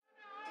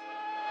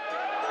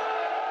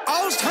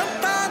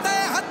ਸੰਤਾਂ ਦੇ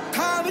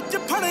ਹੱਥਾਂ ਵਿੱਚ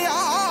ਫੜਿਆ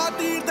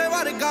ਤੀਰ ਦੇ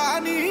ਵਰਗਾ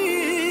ਨੀ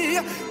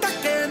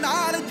ਧੱਕੇ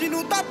ਨਾਲ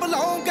ਜਿਹਨੂੰ ਦੱਬ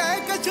ਲਓਗੇ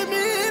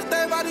ਕਸ਼ਮੀਰ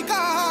ਦੇ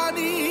ਵਰਗਾ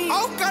ਨੀ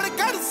ਆਓ ਕੜ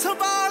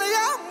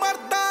ਸੰਭਾਲਿਆ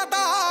ਮਰਦਾਂ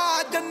ਦਾ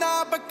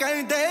ਜਨਾਬ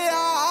ਕਹਿੰਦੇ ਆ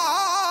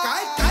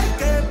ਕਹਿ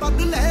ਕੇ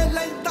ਬਦਲੇ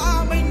ਲੈਂਦਾ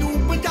ਮੈਨੂੰ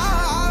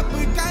ਪੰਜਾਬ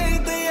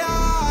ਕਹਿੰਦੇ ਆ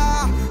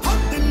ਹੋ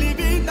ਦਿੱਲੀ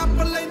ਵੀ ਨੱਪ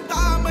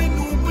ਲੈਂਦਾ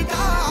ਮੈਨੂੰ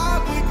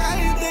ਪੰਜਾਬ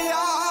ਕਹਿੰਦੇ ਆ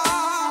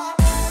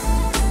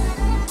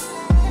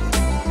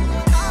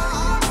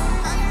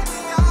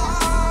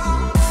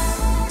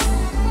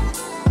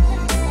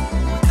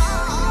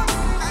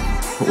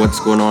What's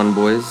going on,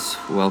 boys?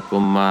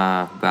 Welcome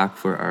back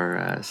for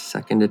our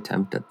second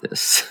attempt at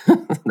this.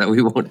 That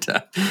we won't.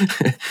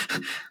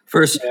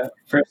 First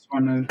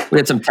one. We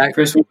had some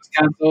First one was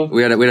canceled.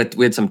 we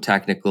had some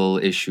technical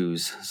issues,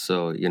 so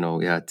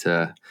we had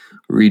to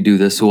redo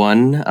this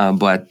one.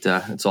 But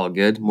it's all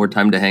good. More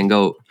time to hang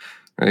out,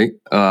 right?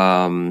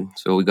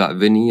 So we got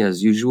Vinny as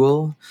usual.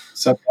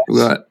 Sup, guys? We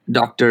got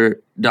Dr.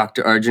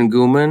 Arjun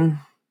Guman.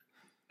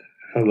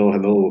 Hello.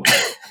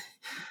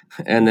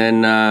 And then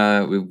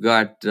we've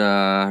got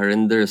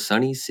Harinder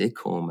Sunny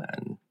Sekho,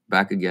 man,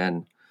 back again.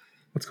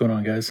 What's going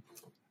on, guys?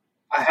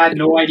 I had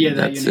no idea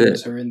that That's your name it.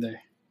 was Harinder.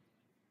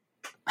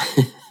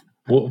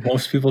 Well,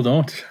 most people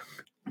don't.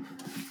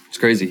 It's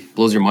crazy.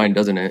 Blows your mind,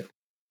 doesn't it?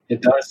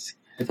 It does.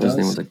 It His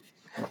name does. was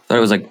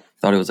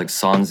thought it was like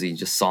Sanzi,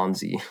 just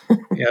Sanzi.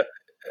 Yeah,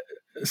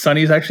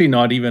 Sunny's actually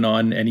not even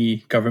on any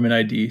government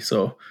ID, so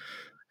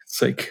it's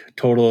like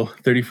total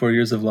 34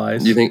 years of lies.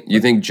 You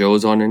think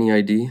Joe's on any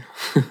ID?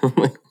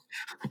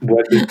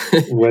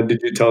 When did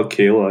you tell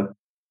Kayla?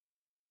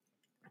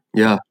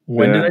 Yeah.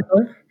 When did Yeah. I tell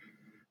her?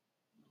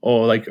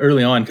 Oh, like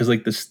early on, because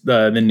like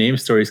the name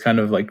story is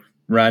kind of like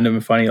random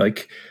and funny.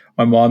 Like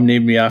my mom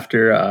named me after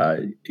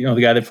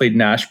the guy that played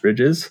Nash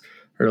Bridges,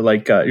 or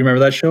like you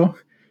remember that show?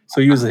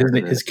 So he was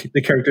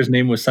the character's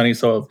name was Sunny.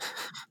 So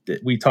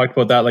we talked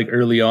about that like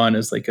early on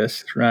as like a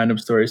random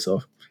story. So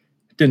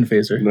it didn't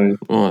phase her. Nice.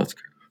 Oh, that's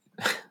good.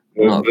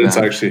 Not It's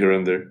bad. actually her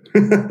in there.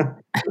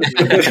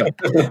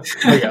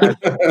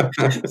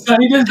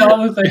 Sonny does not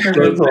look like That's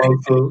Harinder.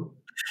 awesome.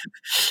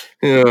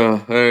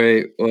 Yeah. All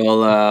right. Well,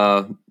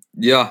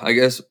 yeah. I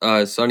guess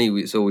Sunny.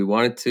 We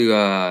wanted to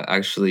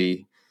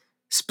actually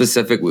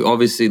we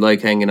obviously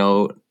like hanging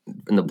out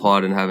in the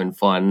pod and having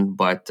fun,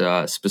 but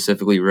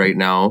specifically right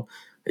now,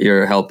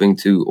 you're helping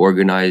to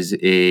organize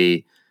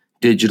a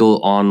digital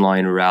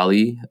online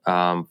rally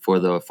for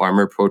the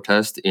farmer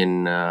protest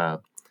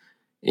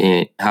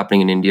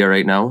happening in India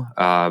right now,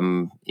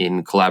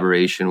 in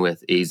collaboration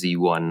with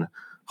AZ1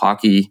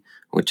 Hockey,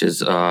 which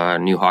is a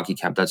new hockey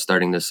camp that's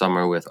starting this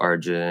summer with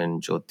Arjun,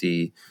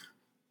 Jyoti,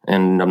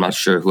 and I'm not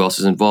sure who else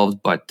is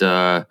involved, but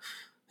so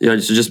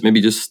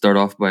just start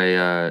off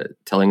by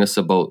telling us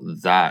about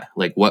that.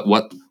 Like,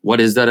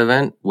 what is that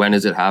event? When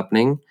is it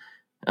happening?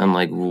 And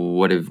like,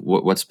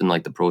 what's been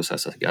like the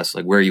process? I guess,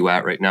 like, where are you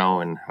at right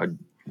now? And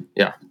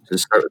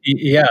just start.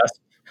 Yeah.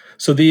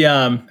 So the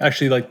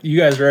actually, like, you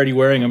guys are already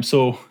wearing them.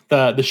 So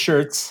the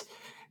shirts,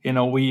 we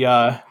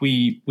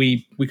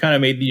kind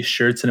of made these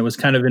shirts, and it was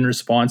kind of in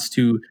response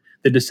to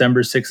the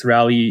December 6th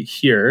rally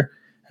here.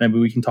 And I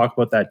mean, we can talk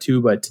about that too.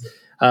 But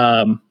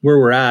where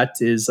we're at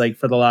is, like,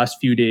 for the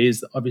last few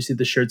days, obviously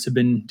the shirts have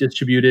been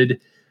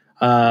distributed,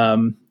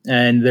 and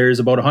there's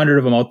about 100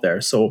 of them out there.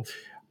 So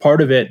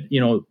part of it,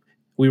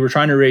 we were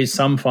trying to raise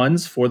some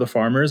funds for the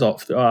farmers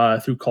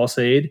through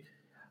Khalsa Aid.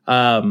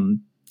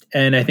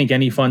 And I think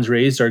any funds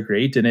raised are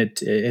great, and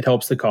it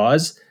helps the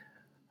cause.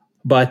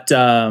 But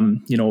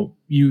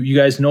you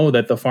guys know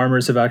that the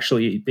farmers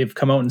they've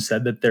come out and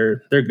said that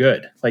they're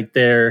good. Like,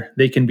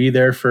 they can be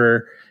there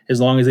for as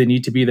long as they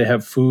need to be. They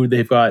have food,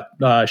 they've got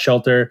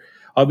shelter.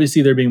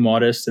 Obviously, they're being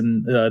modest,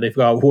 and they've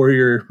got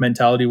warrior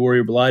mentality,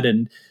 warrior blood,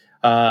 and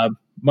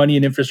money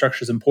and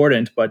infrastructure is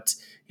important. But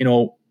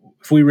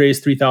if we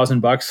raise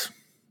 $3,000,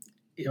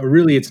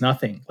 really it's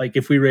nothing. Like,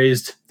 if we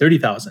raised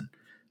 30,000,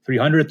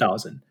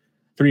 300,000.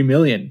 3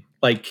 million.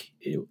 Like,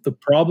 the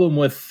problem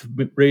with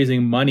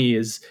raising money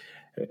is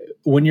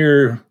when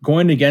you're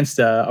going against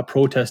a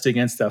protest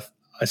against a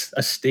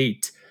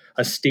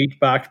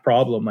state-backed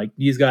problem. Like,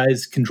 these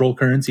guys control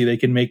currency, they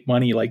can make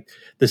money. Like,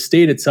 the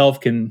state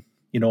itself can,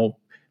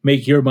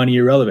 make your money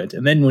irrelevant.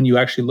 And then when you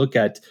actually look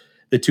at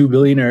the two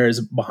billionaires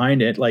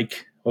behind it,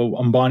 like,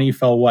 Ambani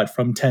fell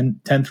from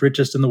 10th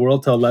richest in the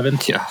world to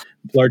 11th,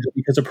 largely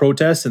because of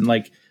protests. And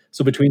like,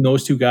 so between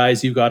those two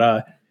guys, you've got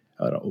a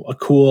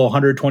cool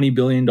 $120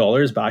 billion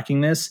backing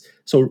this.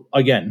 So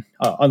again,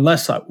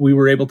 unless we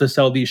were able to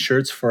sell these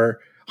shirts for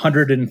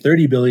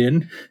 $130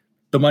 billion,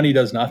 the money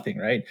does nothing,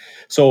 right?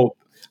 So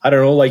I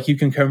don't know, like, you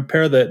can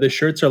compare the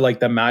shirts are like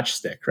the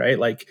matchstick, right?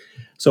 Like,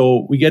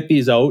 so we get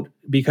these out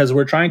because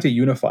we're trying to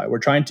unify. We're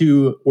trying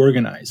to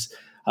organize.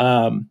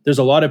 There's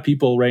a lot of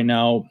people right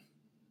now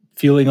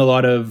feeling a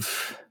lot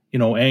of,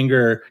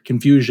 anger,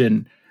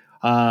 confusion.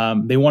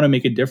 They want to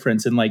make a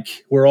difference. And like,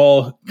 we're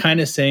all kind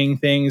of saying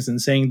things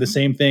and saying the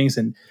same things.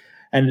 And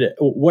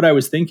what I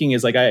was thinking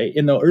is, like,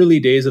 in the early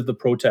days of the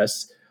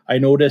protests, I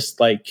noticed,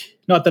 like,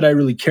 not that I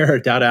really care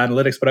at data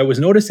analytics, but I was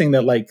noticing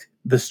that like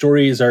the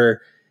stories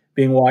are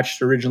being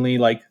watched originally,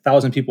 like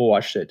 1,000 people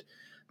watched it.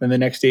 Then the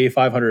next day,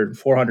 500,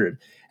 400.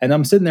 And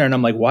I'm sitting there and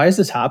I'm like, why is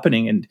this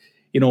happening? And,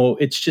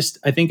 it's just,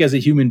 I think as a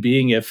human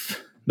being,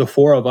 if the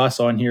four of us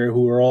on here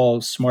who are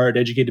all smart,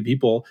 educated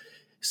people,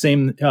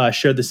 share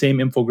the same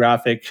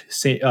infographic,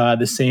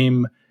 the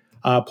same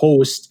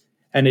post,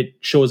 and it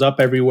shows up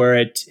everywhere,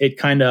 it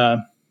kind of,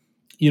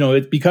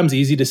 it becomes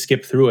easy to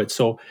skip through it.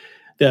 So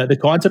the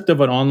concept of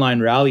an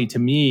online rally to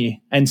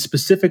me, and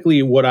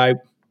specifically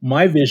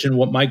my vision,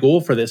 what my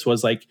goal for this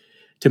was, like,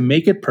 to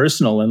make it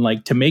personal and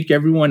like to make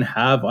everyone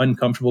have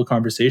uncomfortable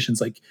conversations.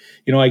 Like,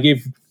 I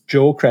gave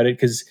Joe credit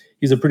because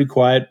he's a pretty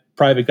quiet,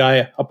 private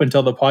guy up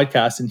until the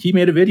podcast, and he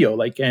made a video,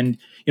 like, and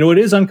it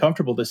is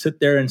uncomfortable to sit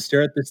there and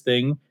stare at this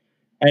thing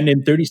and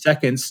in 30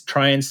 seconds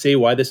try and say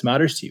why this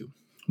matters to you.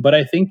 But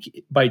I think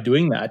by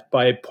doing that,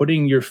 by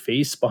putting your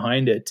face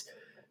behind it,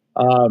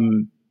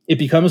 it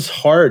becomes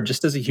hard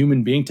just as a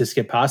human being to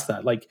skip past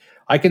that. Like,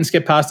 I can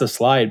skip past a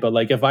slide, but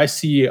like if I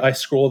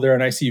scroll there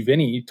and I see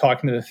Vinny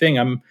talking to the thing,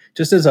 I'm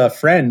just, as a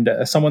friend,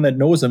 as someone that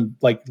knows him,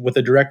 like with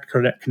a direct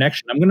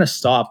connection, I'm going to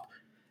stop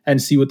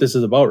and see what this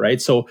is about,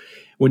 right? So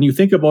when you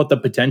think about the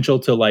potential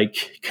to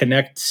like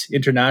connect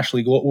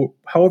internationally,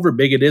 however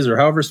big it is or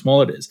however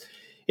small it is,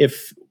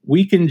 if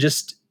we can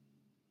just,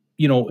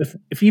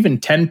 if even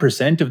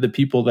 10% of the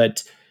people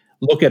that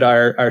look at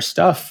our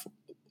stuff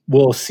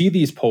will see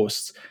these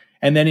posts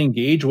and then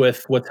engage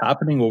with what's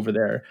happening over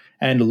there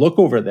and look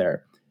over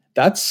there,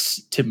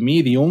 that's, to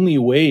me, the only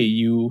way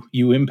you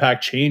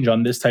impact change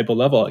on this type of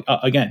level.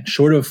 Again,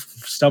 short of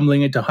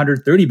stumbling into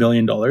 $130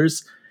 billion,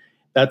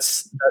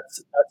 that's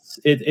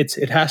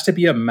it has to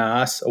be a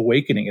mass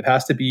awakening. It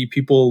has to be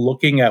people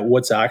looking at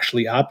what's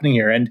actually happening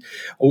here. And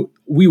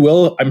we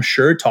will, I'm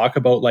sure, talk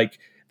about like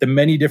the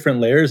many different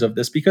layers of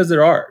this, because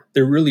there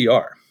really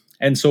are.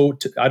 And so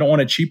I don't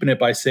want to cheapen it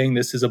by saying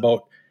this is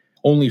about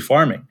only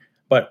farming.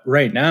 But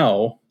right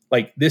now,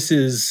 like, this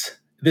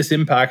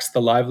impacts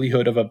the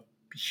livelihood of a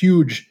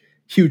huge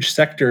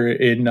sector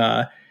in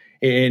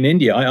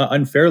India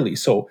unfairly.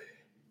 So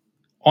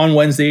on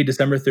Wednesday,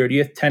 December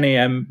 30th, 10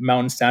 a.m.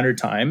 Mountain Standard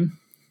Time,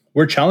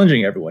 we're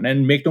challenging everyone.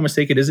 And make no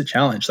mistake, it is a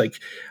challenge. Like,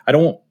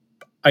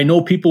 I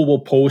know people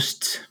will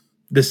post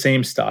the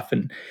same stuff,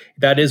 and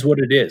that is what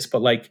it is.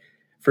 But like,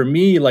 for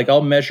me, like,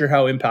 I'll measure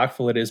how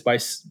impactful it is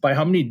by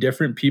how many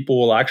different people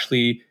will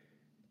actually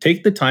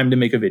take the time to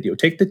make a video,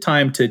 take the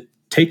time to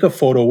take a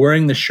photo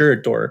wearing the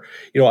shirt, or,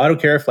 I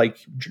don't care if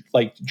like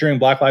during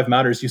Black Lives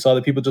Matters, you saw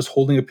the people just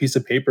holding a piece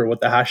of paper with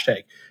the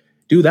hashtag.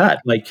 Do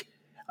that. Like,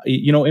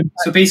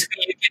 so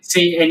basically you can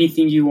say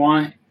anything you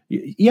want.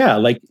 Yeah.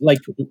 Like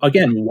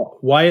again,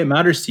 why it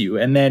matters to you.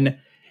 And then,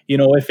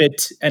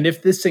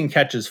 if this thing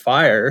catches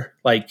fire,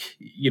 like,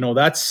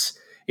 that's,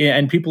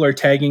 and people are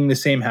tagging the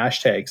same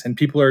hashtags, and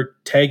people are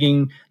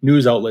tagging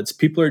news outlets,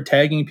 people are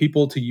tagging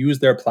people to use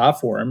their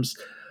platforms.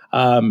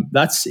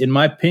 That's, in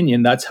my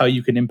opinion, that's how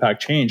you can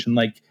impact change. And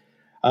like,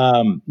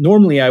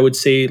 normally I would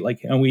say,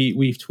 like, and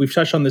we've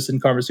touched on this in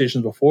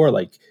conversations before,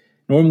 like,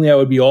 normally I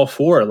would be all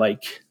for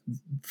like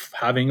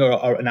having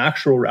an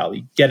actual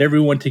rally, get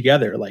everyone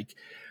together. Like,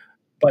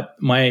 but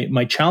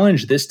my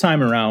challenge this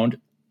time around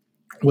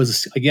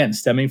was, again,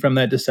 stemming from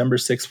that December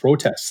 6th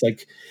protests.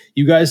 Like,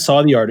 you guys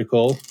saw the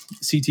article.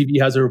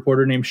 CTV has a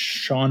reporter named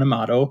Sean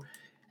Amato,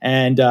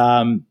 and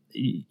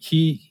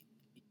he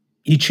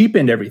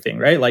cheapened everything,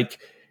 right? Like,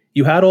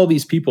 you had all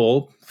these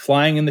people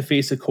flying in the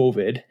face of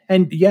COVID.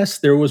 And yes,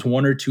 there was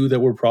one or two that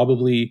were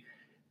probably,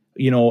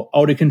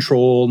 out of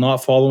control,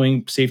 not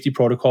following safety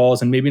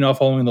protocols and maybe not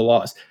following the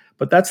laws.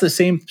 But that's the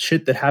same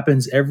shit that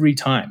happens every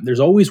time.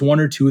 There's always one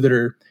or two that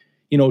are,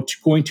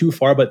 going too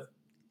far, but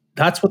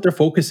that's what they're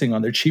focusing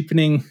on. They're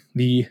cheapening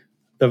the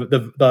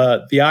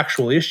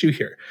actual issue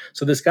here.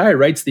 So this guy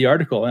writes the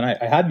article, and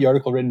I had the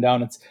article written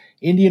down. It's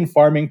Indian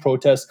farming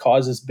protest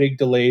causes big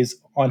delays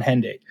on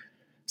hen day.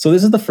 So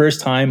this is the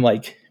first time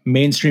like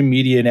mainstream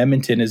media in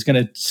Edmonton is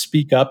going to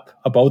speak up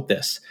about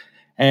this.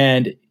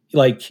 And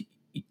like,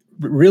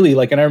 really,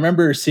 like, and I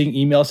remember seeing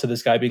emails to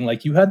this guy being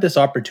like, you had this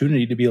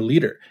opportunity to be a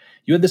leader.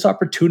 You had this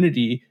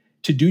opportunity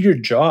to do your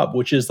job,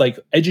 which is like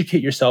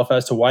educate yourself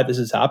as to why this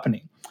is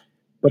happening.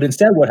 But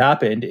instead, what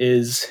happened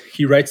is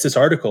he writes this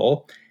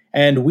article,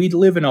 and we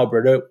live in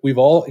Alberta. We've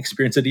all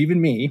experienced it,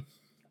 even me,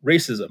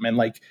 racism. And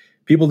like,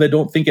 people that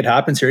don't think it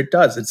happens here, it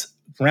does. It's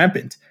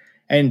rampant.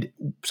 And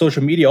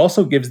social media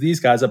also gives these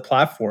guys a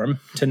platform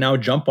to now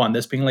jump on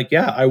this, being like,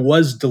 yeah, I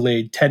was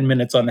delayed 10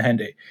 minutes on the hen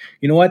day.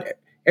 You know what?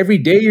 Every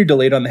day you're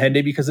delayed on the hen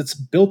day because it's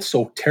built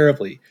so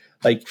terribly.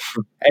 Like,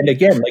 and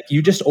again, like,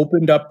 you just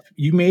opened up,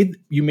 you made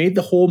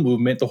the whole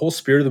movement, the whole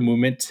spirit of the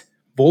movement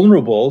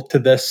vulnerable to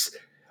this,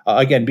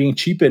 again, being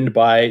cheapened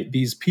by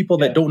these people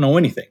that don't know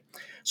anything.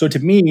 So to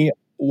me,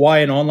 why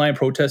an online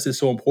protest is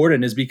so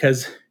important is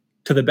because,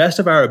 to the best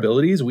of our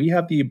abilities, we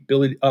have the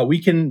ability, we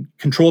can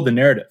control the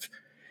narrative.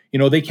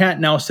 They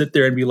can't now sit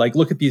there and be like,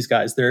 look at these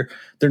guys, they're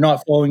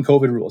not following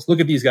COVID rules. Look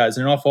at these guys,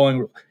 they're not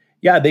following.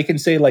 Yeah, they can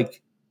say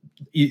like,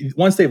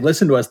 once they've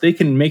listened to us, they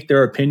can make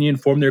their opinion,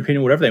 form their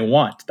opinion, whatever they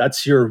want.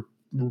 That's your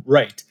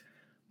right.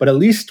 But at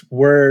least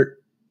we're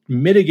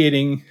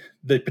mitigating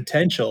the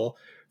potential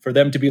for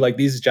them to be like,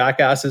 these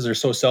jackasses are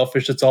so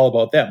selfish, it's all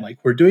about them. Like,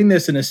 we're doing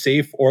this in a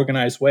safe,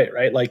 organized way,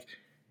 right? Like,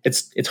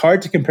 it's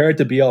hard to compare it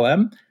to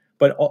BLM,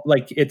 but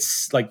like,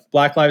 it's like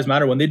Black Lives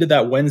Matter. When they did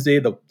that Wednesday,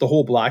 the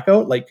whole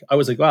blackout, like, I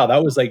was like, wow,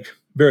 that was like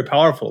very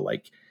powerful.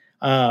 Like,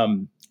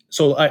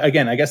 so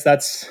again, I guess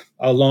that's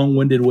a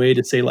long-winded way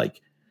to say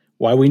like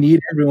why we need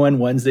everyone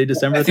Wednesday,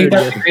 December 30th. I think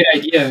that's a great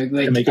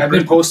idea. Like, I've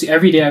been posting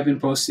every day. I've been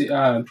posting,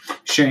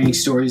 sharing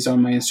stories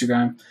on my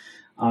Instagram,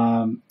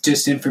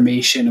 just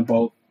information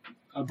about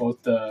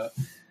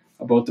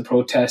the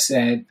protests,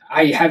 and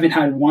I haven't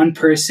had one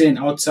person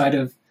outside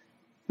of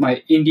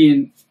my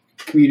Indian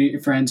community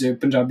friends or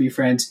Punjabi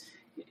friends.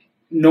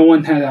 No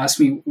one has asked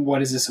me,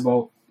 what is this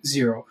about?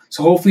 Zero.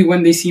 So hopefully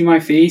when they see my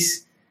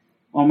face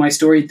on my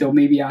story, they'll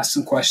maybe ask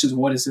some questions.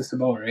 What is this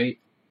about, right?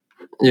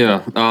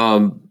 Yeah.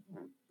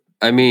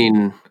 I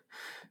mean,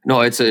 no,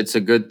 it's a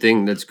good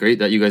thing. That's great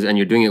that you guys, and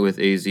you're doing it with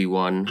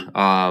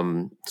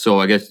AZ1. So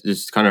I guess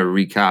just kind of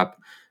recap.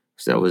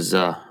 So that was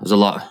a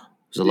lot.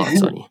 It was a lot,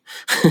 Sonny.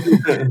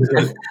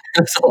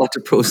 That's a lot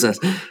to process.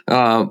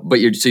 But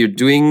you're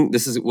doing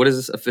this. What is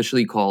this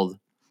officially called?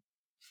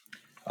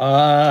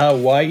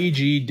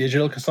 YEG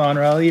Digital Kassan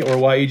Rally or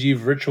YEG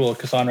Virtual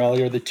Kassan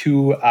Rally are the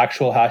two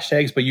actual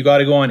hashtags, but you got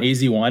to go on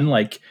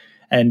AZ1,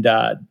 and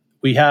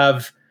we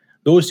have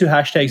those two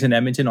hashtags in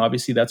Edmonton.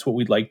 Obviously, that's what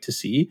we'd like to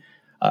see.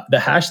 The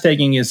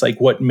hashtagging is like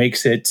what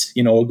makes it,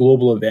 a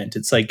global event.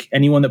 It's like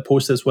anyone that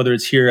posts this, whether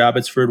it's here,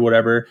 Abbotsford,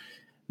 whatever,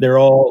 they're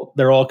all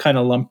kind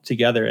of lumped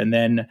together. And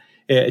then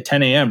at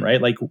 10 a.m.,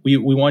 right? Like we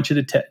want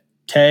you to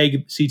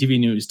tag CTV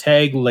News,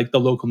 tag like the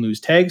local news,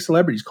 tag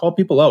celebrities, call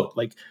people out.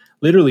 Like,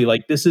 literally,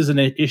 like, this is an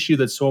issue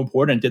that's so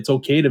important. It's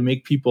okay to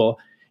make people,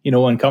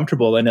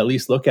 uncomfortable and at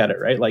least look at it,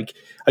 right? Like,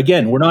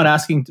 again, we're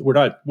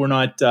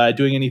not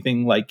doing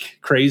anything like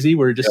crazy.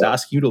 We're just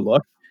asking you to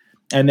look.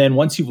 And then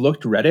once you've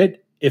looked, read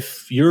it,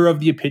 if you're of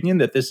the opinion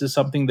that this is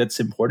something that's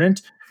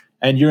important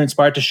and you're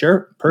inspired to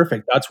share,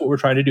 perfect. That's what we're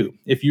trying to do.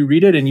 If you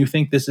read it and you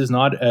think this is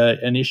not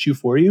an issue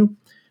for you,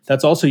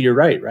 that's also your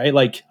right?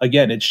 Like,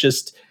 again, it's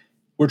just,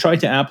 we're trying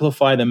to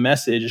amplify the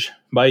message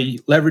by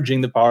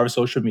leveraging the power of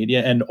social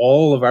media and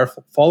all of our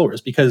followers,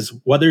 because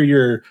whether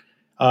you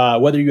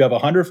have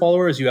 100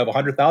 followers, you have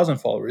 100,000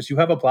 followers, you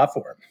have a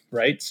platform,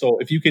 right? So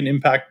if you can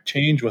impact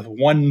change with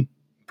one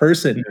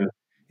person,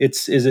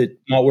 is it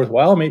not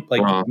worthwhile?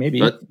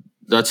 Maybe.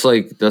 That's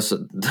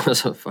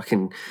a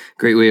fucking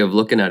great way of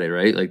looking at it,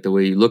 right? Like, the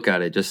way you look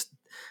at it, just,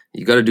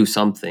 you got to do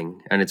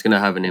something, and it's going to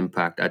have an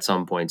impact at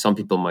some point. Some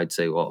people might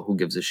say, well, who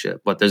gives a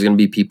shit? But there's going to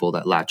be people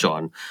that latch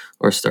on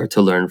or start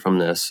to learn from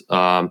this.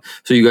 So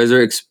you guys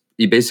are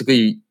you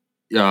basically,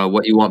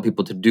 what you want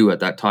people to do at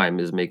that time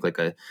is make like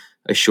a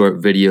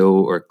short video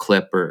or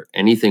clip or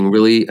anything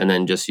really, and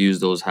then just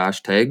use those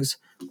hashtags,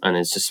 and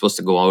it's just supposed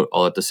to go out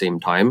all at the same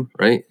time,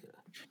 right?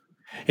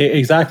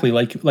 Exactly.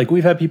 Like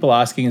we've had people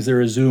asking, is there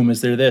a Zoom?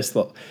 Is there this?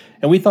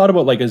 And we thought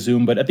about like a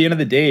Zoom, but at the end of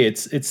the day,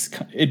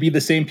 it'd be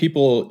the same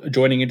people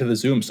joining into the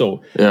Zoom.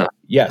 So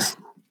yes,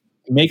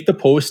 make the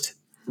post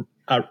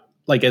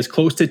like as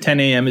close to 10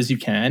 a.m. as you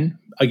can.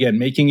 Again,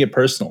 making it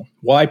personal.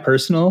 Why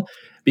personal?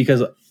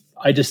 Because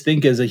I just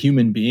think as a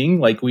human being,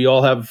 like, we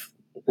all have,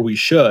 or we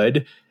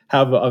should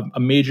have a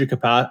major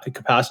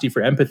capacity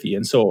for empathy.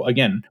 And so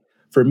again,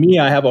 for me,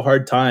 I have a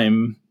hard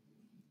time.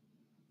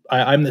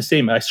 I'm the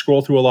same. I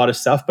scroll through a lot of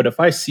stuff, but if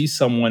I see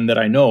someone that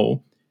I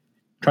know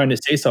trying to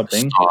say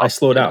something, I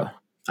slow down.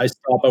 I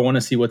stop. I want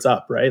to see what's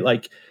up, right?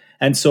 Like,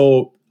 and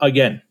so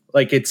again,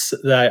 like, it's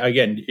that,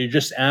 again, you're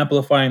just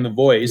amplifying the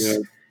voice. Yeah.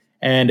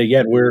 And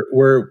again,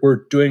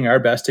 we're doing our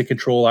best to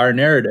control our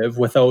narrative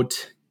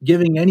without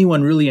giving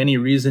anyone really any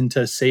reason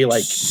to say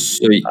like.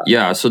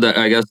 So that,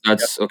 I guess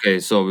that's okay.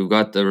 So we've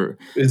got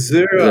Is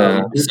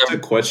there just a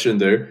question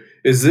there?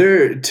 Is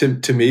there,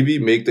 to maybe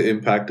make the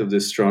impact of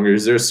this stronger,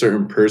 is there a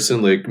certain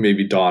person, like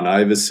maybe Don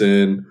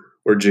Iveson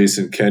or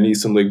Jason Kenney,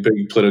 some like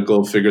big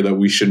political figure that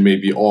we should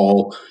maybe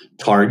all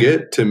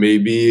target to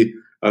maybe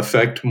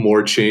affect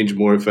more change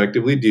more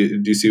effectively?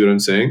 Do you see what I'm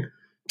saying?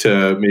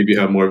 To maybe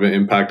have more of an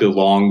impact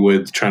along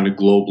with trying to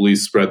globally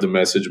spread the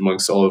message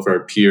amongst all of our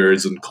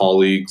peers and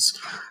colleagues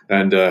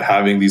and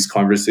having these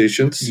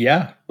conversations?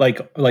 Yeah, like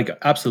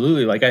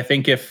absolutely. Like, I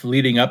think if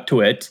leading up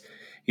to it,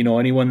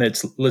 anyone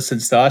that's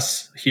listens to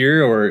us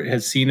here or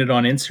has seen it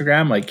on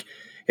Instagram, like,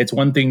 it's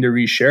one thing to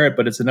reshare it,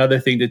 but it's another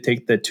thing to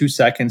take the 2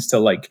 seconds to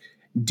like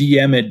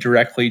DM it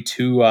directly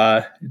to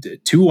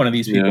one of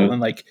these people. Yeah. And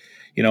like,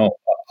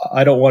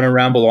 I don't want to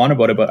ramble on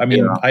about it, but I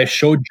mean, I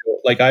showed you,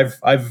 like,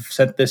 I've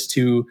sent this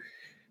to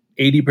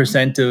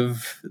 80%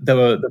 of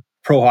the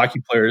pro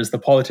hockey players, the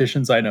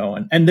politicians I know,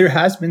 and there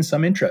has been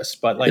some interest,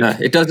 but like,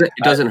 it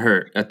doesn't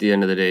hurt at the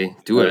end of the day.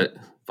 Do it.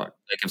 Like,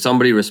 if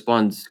somebody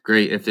responds,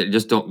 great. If they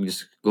just don't,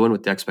 just go in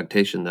with the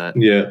expectation that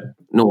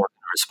no one will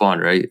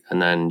respond, right? And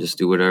then just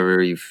do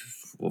whatever you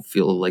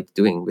feel like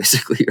doing,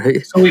 basically,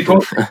 right? So we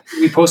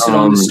posted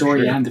on the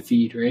story and the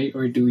feed, right?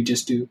 Or do we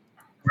just do?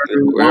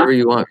 wherever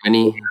you want.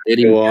 Any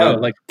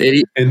like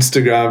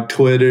Instagram,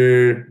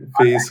 Twitter,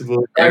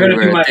 Facebook. I gotta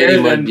do my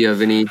hair then. Do you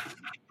have any?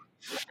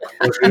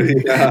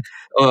 Yeah.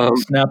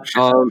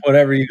 Snapchat,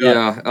 whatever you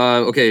got. Yeah.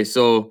 Okay.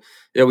 So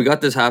yeah, we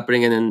got this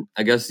happening, and then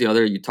I guess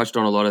you touched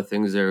on a lot of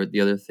things there.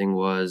 The other thing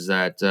was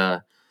that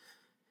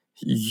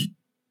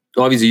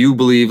obviously you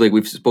believe, like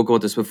we've spoken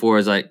about this before,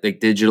 is like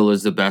digital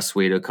is the best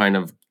way to kind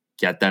of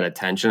get that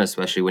attention,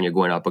 especially when you're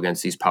going up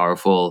against these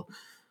powerful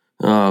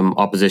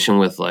opposition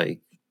with like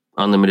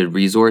unlimited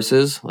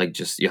resources. Like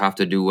just you have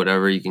to do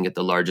whatever you can get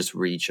the largest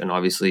reach, and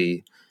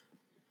obviously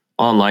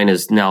online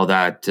is now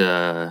that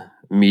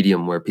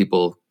medium where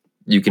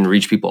you can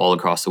reach people all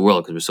across the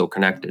world because we're so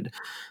connected,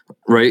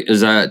 right?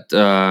 Is that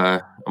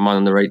am I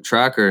on the right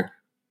track? Or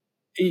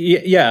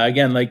yeah,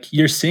 again, like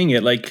you're seeing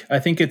it. Like I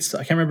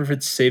can't remember if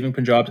it's Saving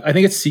Punjab. I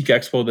think it's Sikh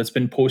Expo that's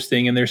been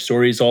posting in their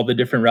stories all the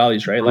different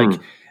rallies, right? Like,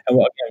 and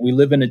we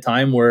live in a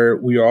time where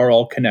we are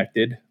all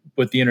connected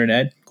with the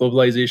internet.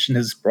 Globalization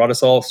has brought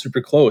us all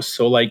super close.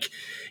 So like,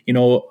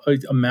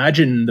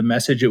 imagine the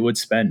message it would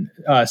send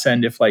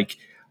if like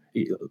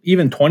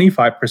even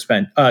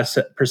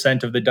 25%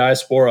 percent of the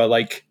diaspora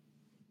like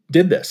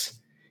did this.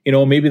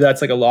 Maybe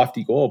that's like a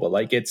lofty goal, but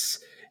like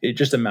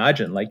just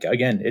imagine, like,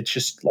 again, it's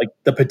just like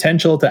the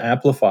potential to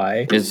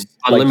amplify is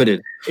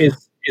unlimited. Like,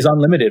 is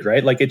unlimited,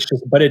 right? Like it's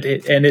just, but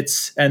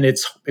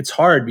it's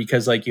hard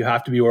because like you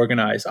have to be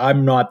organized.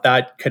 I'm not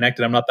that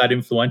connected. I'm not that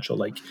influential.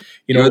 Like,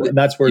 and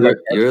that's where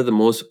you're the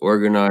most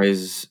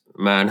organized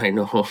man I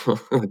know.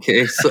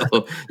 Okay.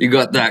 So you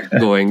got that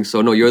going.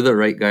 So no, you're the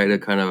right guy to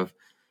kind of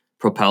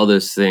propel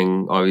this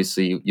thing.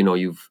 Obviously,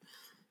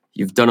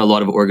 you've done a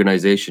lot of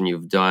organization.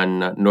 You've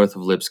done North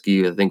of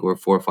Lipsky, I think, over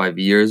 4 or 5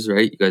 years,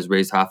 right? You guys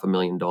raised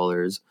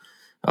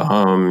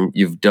 $500,000.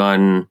 You've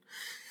done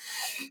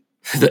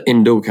the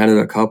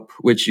Indo-Canada Cup,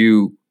 which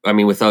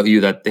without you,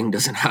 that thing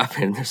doesn't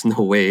happen. There's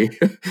no way.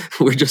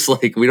 We're just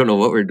like, we don't know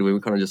what we're doing. We're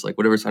kind of just like,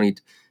 whatever Sonny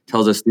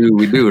tells us to do,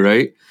 we do,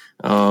 right?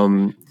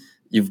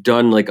 You've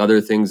done like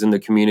other things in the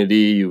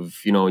community. You've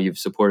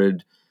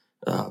supported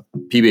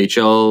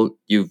PBHL.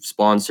 You've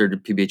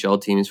sponsored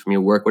PBHL teams from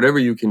your work. Whatever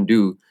you can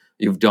do,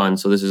 you've done.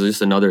 So this is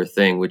just another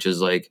thing, which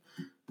is like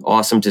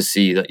awesome to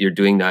see that you're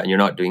doing that, and you're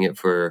not doing it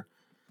for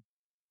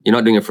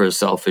a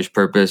selfish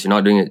purpose. You're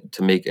not doing it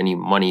to make any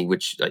money,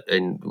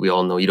 and we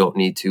all know you don't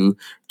need to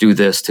do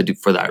this to do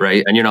for that,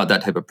 right? And you're not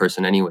that type of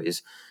person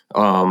anyways.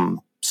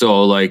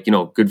 So like,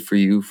 good for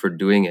you for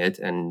doing it.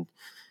 And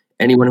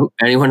anyone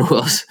who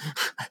else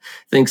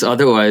thinks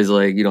otherwise,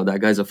 like, that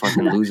guy's a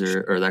fucking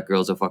loser or that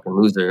girl's a fucking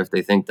loser if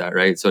they think that,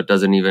 right? So it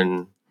doesn't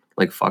even,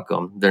 like, fuck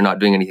them. They're not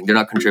doing anything. They're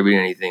not contributing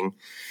anything.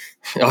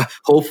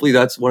 Hopefully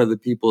that's one of the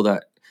people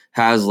that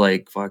has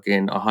like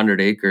fucking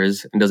 100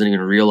 acres and doesn't even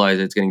realize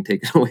it's getting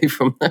taken away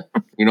from them.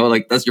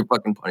 Like that's your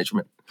fucking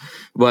punishment.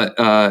 But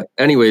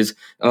anyways,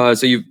 so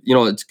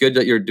it's good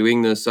that you're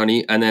doing this,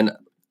 Sonny. And then,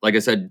 like I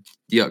said,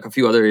 a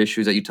few other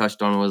issues that you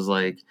touched on was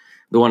like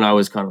the one I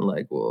was kind of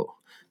like, whoa.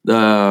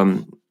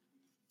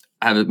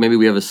 Maybe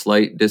we have a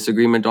slight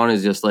disagreement on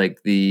is just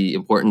like the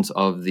importance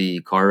of the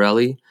car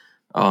rally.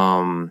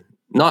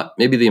 Not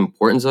maybe the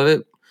importance of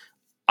it.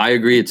 I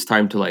agree it's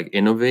time to like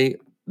innovate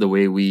the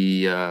way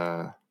we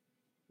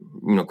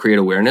create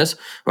awareness.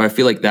 But I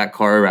feel like that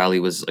car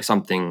rally was like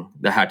something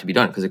that had to be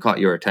done because it caught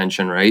your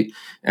attention, right?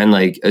 And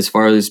like as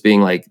far as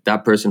being like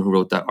that person who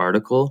wrote that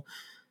article,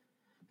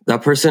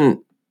 that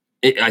person,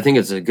 I think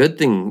it's a good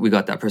thing we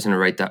got that person to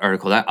write that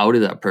article. That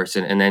outed that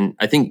person, and then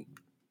I think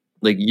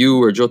like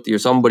you or Jyoti or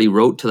somebody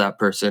wrote to that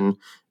person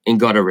and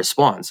got a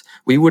response.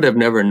 We would have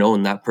never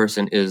known that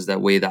person is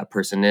that way that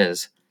person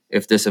is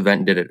if this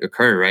event didn't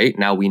occur, right?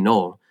 Now we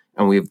know.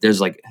 And there's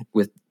like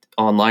with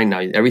online now,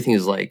 everything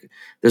is like,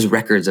 there's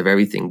records of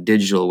everything,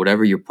 digital,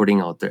 whatever you're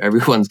putting out there.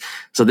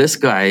 So this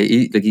guy,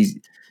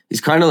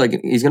 he's kind of like,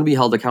 he's going to be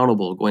held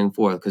accountable going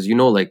forward. Because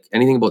like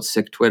anything about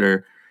Sikh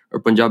Twitter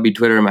or Punjabi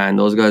Twitter, man,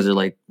 those guys are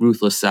like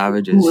ruthless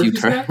savages. You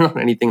turn on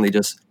anything, they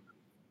just...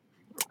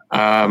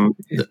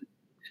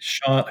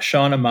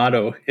 Sean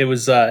Amato. It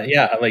was,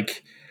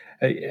 like,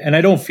 and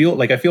I don't feel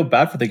like, I feel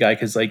bad for the guy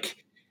because like,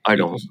 I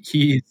don't.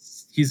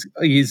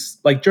 He's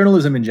like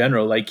journalism in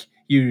general. Like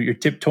you're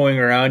tiptoeing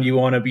around. You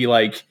want to be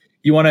like,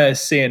 you want to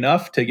say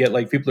enough to get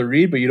like people to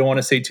read, but you don't want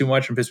to say too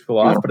much and piss people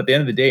off. But at the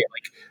end of the day,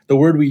 like the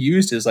word we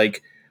used is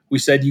like, we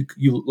said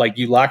you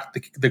lacked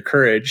the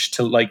courage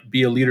to like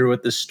be a leader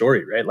with this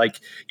story, right? Like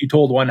you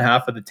told one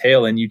half of the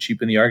tale and you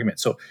cheapened the argument.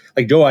 So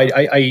like Joe,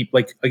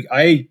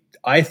 I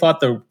thought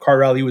the car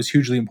rally was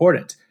hugely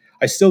important.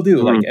 I still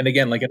do. Like, and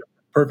again, like in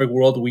a perfect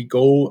world, we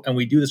go and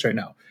we do this right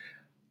now.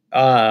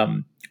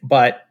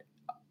 But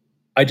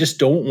I just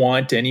don't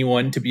want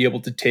anyone to be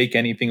able to take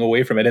anything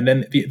away from it. And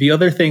then the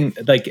other thing,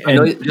 like,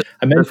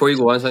 before you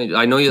go on,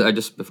 I know you.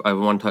 I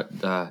want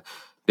to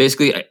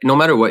basically, no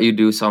matter what you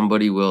do,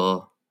 somebody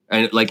will.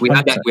 And like we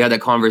had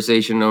that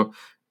conversation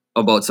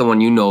about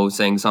someone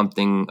saying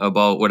something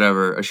about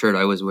whatever a shirt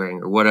I was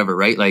wearing or whatever,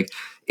 right? Like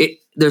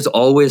there's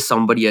always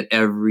somebody at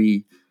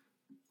every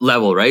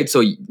level, right?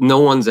 So no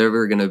one's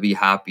ever gonna be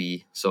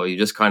happy. So you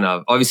just kind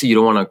of, obviously you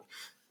don't want to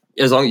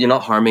as long as you're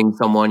not harming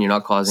someone, you're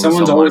not causing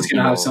Someone's someone, always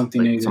going to have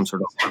something negative. some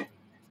sort of.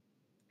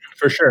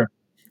 For sure.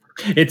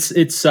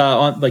 It's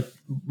on like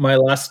my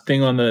last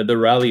thing on the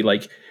rally,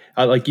 like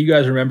you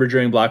guys remember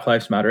during Black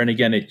Lives Matter, and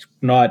again,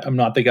 I'm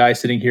not the guy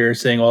sitting here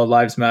saying all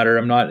lives matter.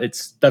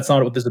 That's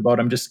not what this is about.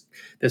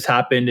 This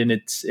happened, and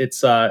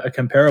it's a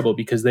comparable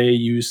because they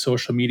use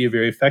social media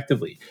very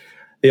effectively.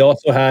 They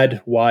also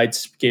had wide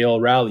scale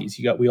rallies.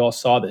 We all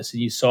saw this,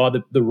 and you saw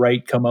the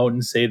right come out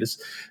and say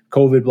this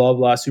COVID blah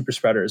blah super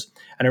spreaders.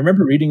 And I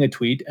remember reading a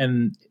tweet,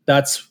 and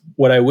that's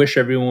what I wish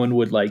everyone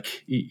would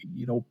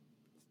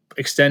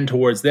extend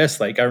towards this.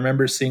 Like I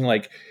remember seeing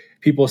like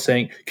people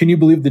saying, "Can you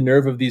believe the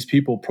nerve of these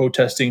people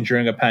protesting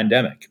during a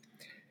pandemic?"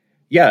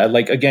 Yeah,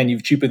 like again,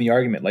 you've cheapened the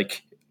argument.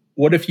 Like,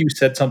 what if you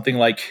said something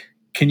like,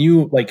 "Can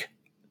you like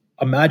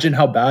imagine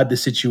how bad the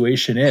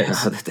situation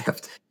is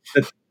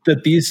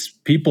that these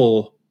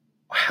people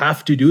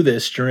have to do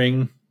this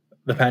during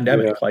the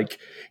pandemic?" Yeah. Like,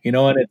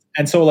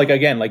 and so like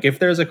again, like if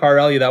there's a car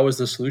rally that was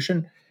the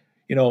solution,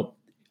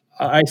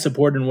 I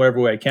support in whatever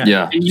way I can.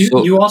 Yeah, and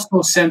you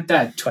also sent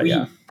that tweet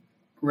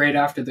right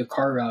after the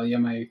car rally.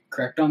 Am I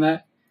correct on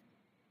that?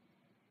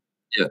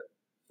 Yeah.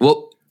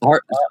 Well,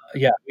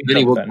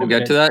 Vinny, we'll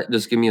get to that.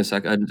 Just give me a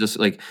second. Just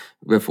like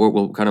before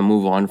we'll kind of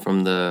move on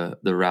from the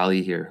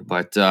rally here.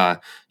 But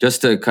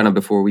just to kind of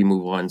before we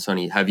move on,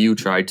 Sonny, have you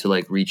tried to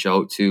like reach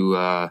out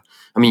to?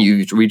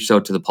 You've reached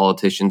out to the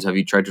politicians. Have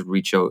you tried to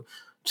reach out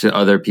to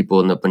other people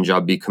in the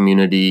Punjabi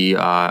community?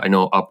 I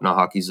know Apna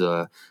Hockey's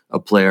a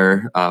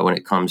player when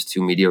it comes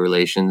to media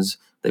relations.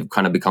 They've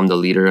kind of become the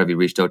leader. Have you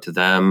reached out to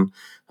them?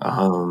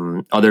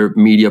 Other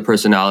media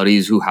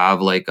personalities who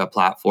have like a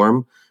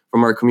platform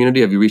from our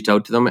community, have you reached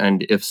out to them?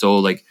 And if so,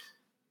 like,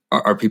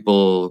 are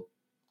people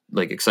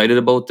like excited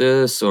about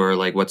this, or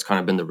like what's kind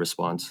of been the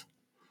response?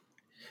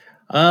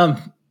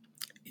 The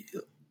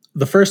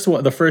first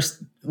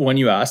one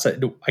you asked,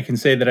 I can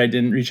say that I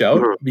didn't reach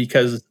out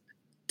because,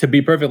 to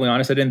be perfectly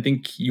honest, I didn't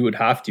think you would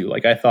have to.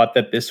 Like, I thought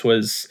that this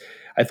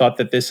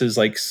is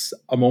like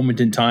a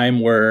moment in time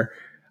where,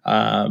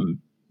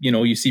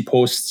 you see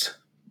posts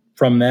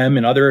from them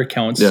and other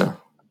accounts for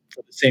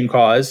the same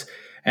cause.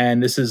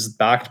 And this is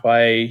backed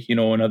by,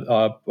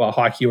 a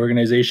hockey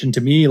organization.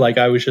 To me, like,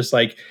 I was just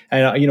like,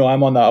 and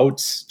I'm on the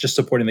outs just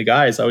supporting the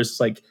guys. I was just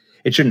like,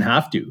 it shouldn't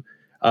have to.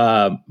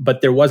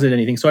 But there wasn't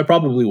anything. So I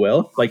probably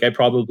will.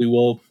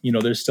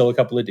 There's still a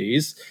couple of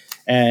days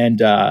and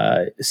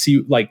feel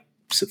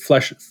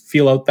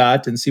out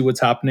that and see what's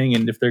happening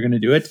and if they're going to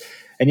do it.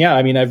 And yeah,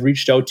 I've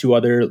reached out to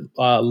other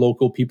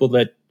local people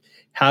that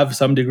have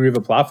some degree of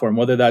a platform,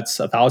 whether that's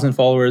 1,000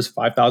 followers,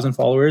 5,000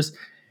 followers.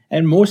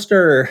 And most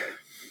are,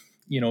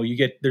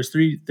 there's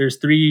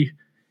three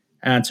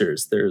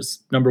answers.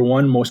 There's number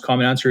one, most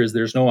common answer is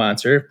there's no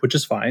answer, which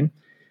is fine.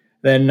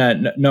 Then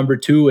number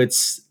two,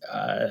 it's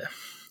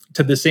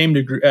to the same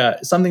degree,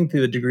 something to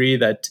the degree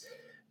that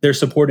they're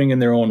supporting in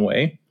their own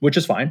way, which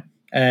is fine.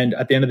 And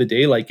at the end of the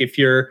day, like if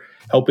you're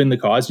helping the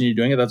cause and you're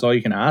doing it, that's all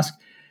you can ask.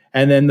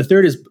 And then the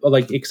third is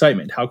like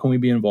excitement. How can we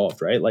be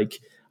involved, right? Like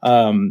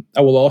I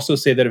will also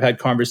say that I've had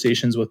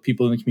conversations with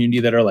people in the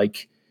community that are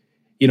like,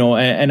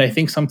 and I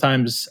think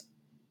sometimes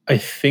I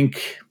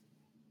think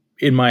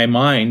in my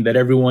mind that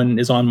everyone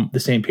is on the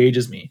same page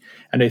as me.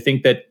 And I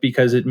think that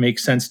because it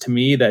makes sense to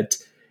me that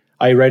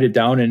I write it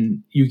down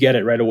and you get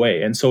it right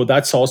away. And so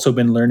that's also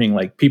been learning,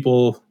 like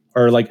people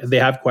are like, they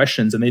have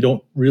questions and they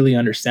don't really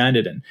understand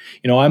it. And,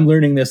 I'm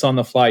learning this on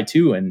the fly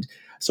too. And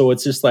so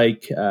it's just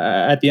like,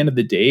 at the end of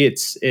the day,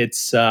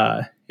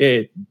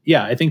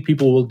 I think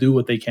people will do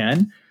what they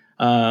can.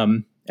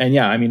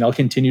 I'll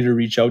continue to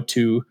reach out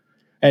to,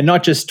 and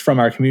not just from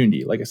our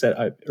community. Like I said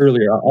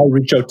earlier, I'll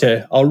reach out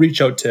to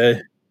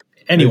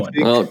anyone.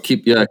 Well,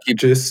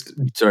 just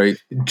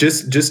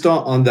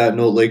on that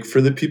note, like for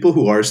the people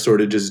who are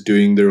sort of just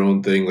doing their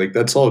own thing, like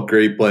that's all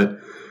great, but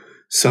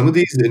some of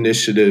these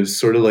initiatives,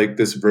 sort of like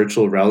this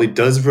virtual rally,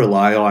 does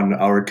rely on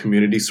our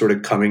community sort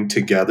of coming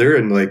together,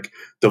 and like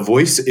the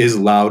voice is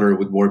louder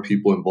with more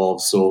people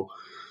involved. So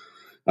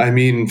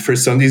for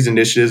some of these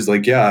initiatives,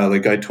 like, yeah,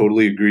 like I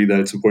totally agree that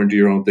it's important to do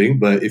your own thing.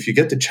 But if you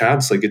get the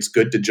chance, like it's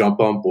good to jump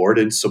on board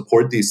and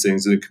support these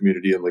things in the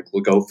community and like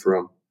look out for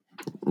them.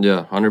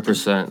 Yeah,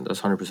 100%.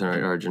 That's 100%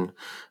 right, Arjun.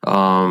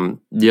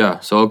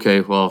 So,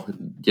 okay. Well,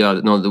 yeah,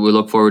 no, we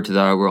look forward to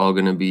that. We're all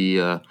going to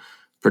be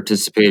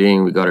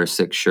participating. We got our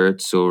 6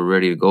 shirts, so we're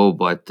ready to go.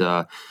 But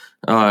I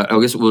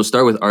guess we'll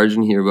start with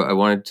Arjun here. But I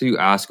wanted to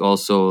ask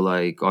also,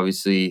 like,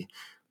 obviously,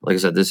 like I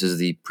said, this is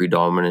the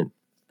predominant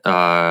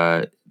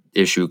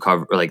issue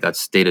cover, like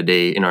that's day to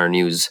day in our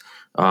news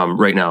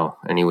right now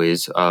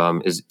anyways,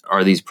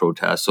 are these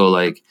protests. So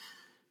like,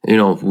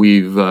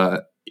 we've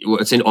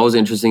what's always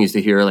interesting is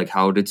to hear like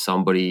how did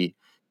somebody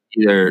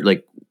either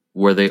like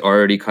were they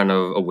already kind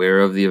of aware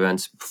of the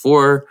events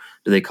before,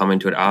 did they come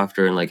into it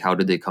after, and like how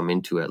did they come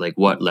into it, like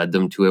what led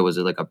them to it, was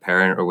it like a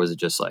parent or was it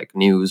just like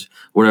news,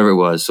 whatever it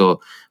was. So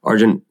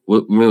Arjun,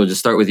 we'll just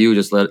start with you,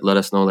 just let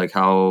us know like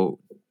how.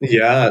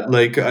 Yeah,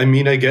 like I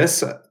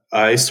guess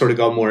I sort of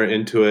got more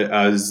into it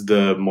as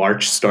the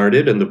march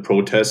started and the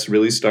protests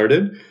really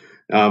started.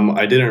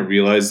 I didn't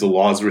realize the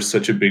laws were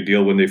such a big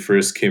deal when they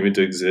first came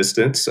into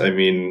existence. I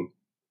mean,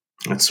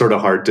 it's sort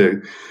of hard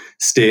to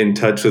stay in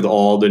touch with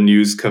all the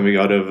news coming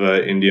out of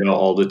India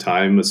all the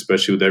time,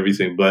 especially with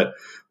everything. But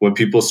when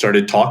people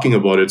started talking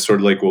about it, sort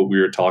of like what we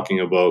were talking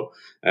about,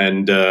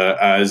 and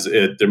as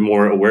the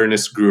more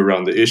awareness grew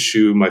around the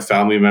issue, my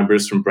family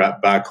members from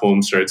back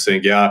home started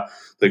saying, yeah,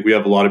 like we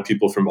have a lot of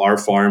people from our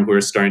farm who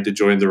are starting to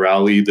join the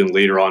rally. Then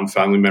later on,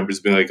 family members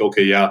being like,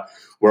 okay, yeah,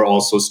 we're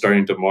also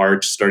starting to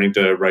march, starting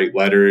to write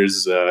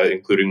letters,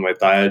 including my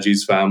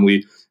Tayaji's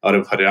family out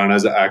of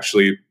Haryana.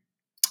 Actually,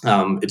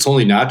 it's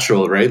only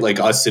natural, right? Like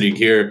us sitting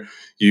here,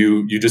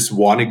 you just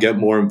want to get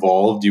more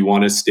involved. You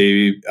want to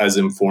stay as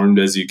informed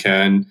as you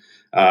can,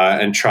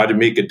 and try to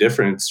make a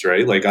difference,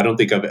 right? Like I don't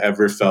think I've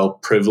ever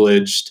felt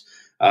privileged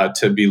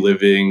to be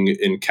living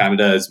in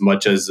Canada as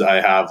much as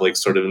I have, like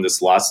sort of in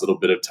this last little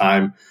bit of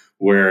time,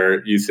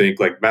 where you think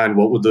like, man,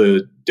 what would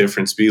the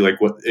difference be? Like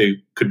what it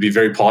could be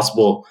very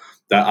possible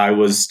that I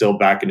was still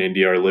back in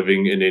India or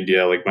living in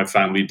India, like my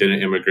family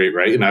didn't immigrate,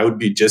 right? And I would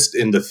be just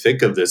in the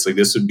thick of this. Like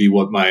this would be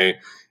what my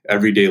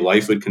everyday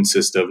life would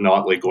consist of,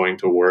 not like going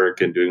to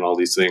work and doing all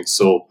these things.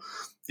 So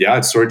yeah,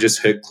 it sort of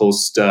just hit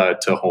close to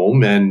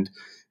home. And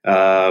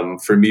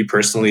for me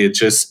personally, it's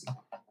just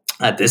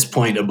at this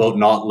point about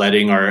not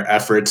letting our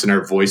efforts and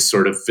our voice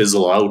sort of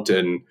fizzle out,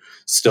 and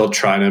still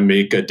trying to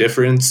make a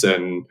difference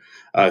and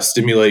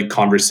stimulate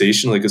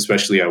conversation, like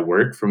especially at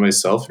work for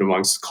myself and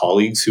amongst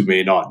colleagues who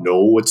may not know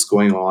what's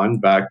going on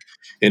back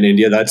in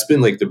India. That's been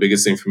like the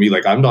biggest thing for me.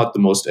 Like I'm not the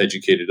most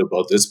educated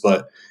about this,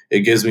 but it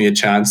gives me a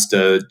chance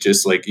to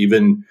just like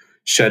even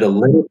shed a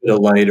little bit of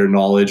light or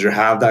knowledge, or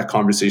have that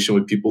conversation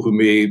with people who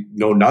may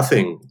know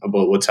nothing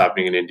about what's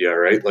happening in India,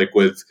 right? Like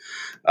with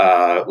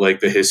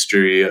like the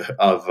history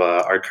of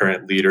our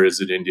current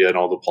leaders in India and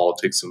all the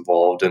politics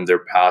involved and their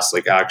past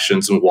like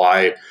actions, and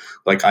why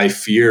like I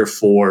fear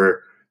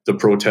for the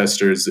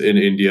protesters in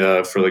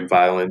India for like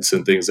violence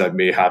and things that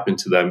may happen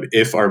to them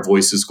if our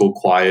voices go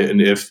quiet,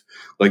 and if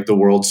like the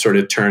world sort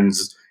of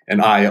turns an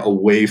eye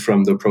away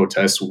from the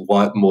protests,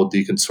 what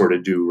Modi can sort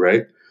of do,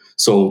 right?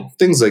 So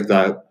things like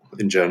that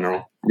in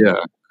general. Yeah,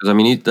 because I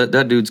mean,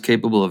 that dude's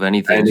capable of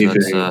anything. So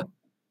that's,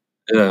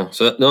 yeah.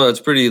 So no,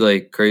 that's pretty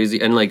like crazy.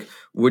 And like,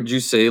 would you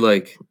say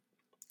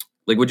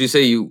would you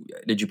say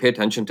did you pay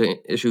attention to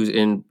issues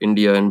in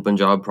India and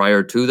Punjab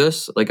prior to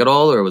this, like at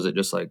all, or was it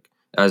just like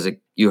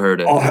you heard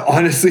it?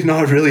 Honestly,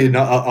 not really.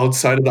 Not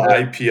outside of the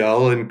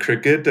IPL and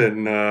cricket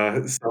and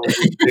some of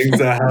the things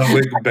that have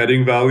like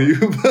betting value,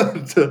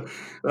 but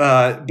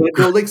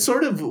no, like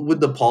sort of with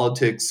the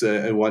politics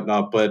and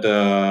whatnot. But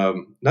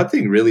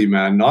nothing really,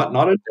 man. Not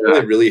until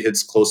it really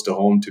hits close to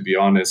home, to be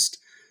honest.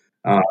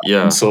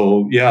 Yeah.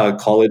 So yeah,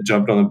 call it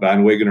jumped on the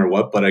bandwagon or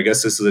what, but I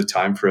guess this is a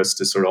time for us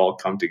to sort of all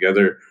come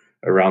together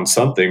around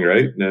something,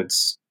 right? And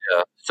it's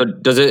Yeah. So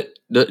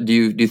do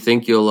you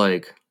think you'll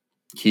like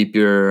keep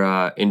your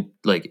I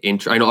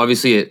know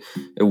obviously it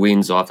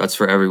weans off. That's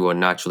for everyone,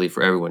 naturally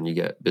for everyone. You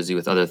get busy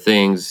with other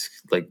things,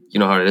 like you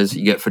know how it is,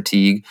 you get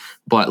fatigue.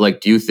 But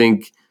like, do you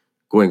think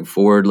going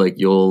forward, like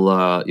you'll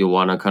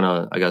want to kind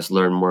of, I guess,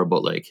 learn more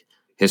about like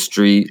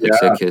history, like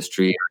Sikh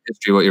history,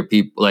 what your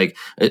people like,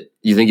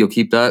 you think you'll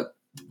keep that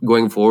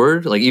going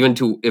forward, like even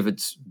to if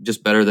it's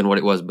just better than what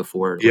it was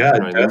before? Like, yeah, you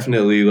know what I mean?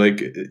 definitely.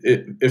 Like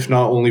if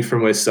not only for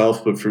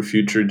myself but for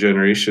future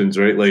generations,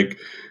 right? Like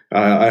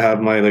I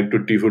have my like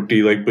tutti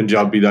futti like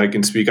Punjabi that I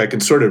can speak. I can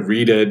sort of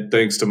read it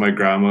thanks to my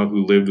grandma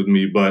who lived with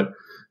me. But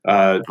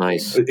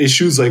Nice.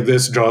 issues like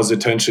this draws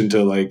attention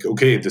to like,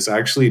 okay, this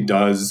actually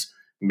does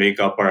make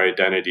up our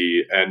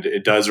identity, and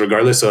it does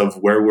regardless of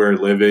where we're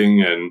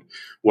living and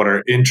what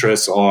our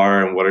interests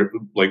are and what our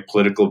like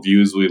political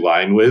views we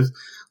align with.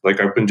 Like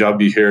our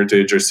Punjabi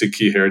heritage or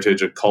Sikhi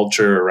heritage and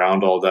culture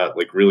around all that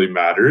like really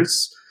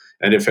matters.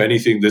 And if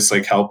anything, this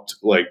like helped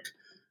like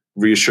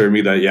reassure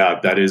me that yeah,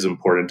 that is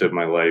important in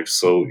my life.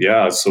 So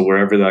yeah, so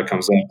wherever that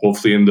comes up,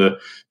 hopefully in the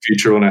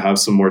future when I have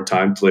some more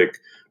time to like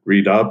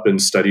read up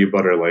and study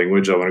about our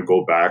language, I want to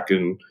go back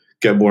and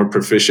get more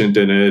proficient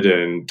in it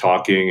and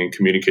talking and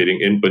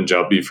communicating in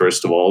Punjabi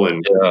first of all,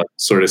 and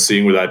sort of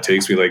seeing where that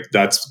takes me. Like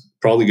that's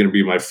probably going to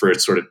be my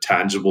first sort of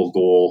tangible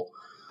goal.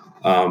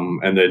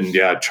 And then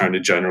yeah, trying to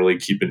generally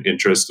keep an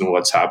interest in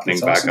what's happening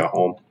back at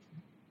home.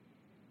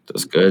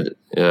 That's good.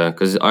 Yeah,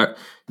 because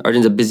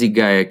Arjun's a busy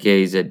guy.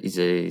 Okay,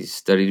 he's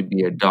studied to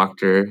be a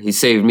doctor. He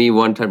saved me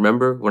one time.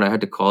 Remember when I had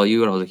to call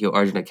you and I was like, "Yo,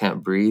 Arjun, I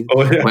can't breathe.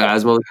 Oh, yeah. My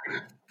asthma."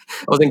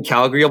 I was in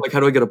Calgary. I'm like, "How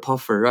do I get a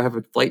puffer? I have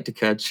a flight to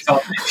catch."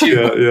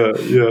 Yeah.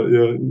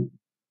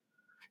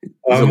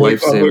 I'm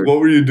like, what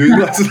were you doing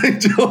last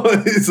night, Joe?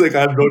 He's like, I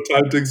have no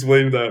time to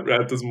explain that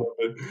at this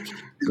moment.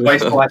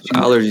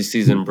 Allergy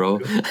season, bro.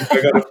 If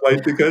I got a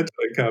flight to catch,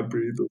 I can't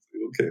breathe.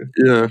 Okay.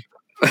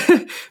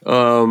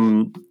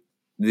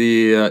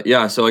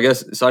 Yeah. So I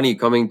guess Sunny,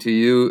 coming to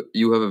you,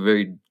 you have a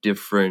very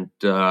different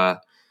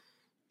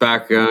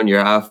background.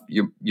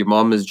 Your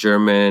mom is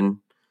German.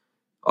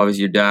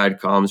 Obviously, your dad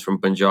comes from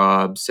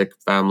Punjab, Sikh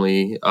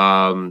family.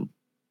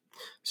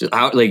 So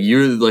how, like,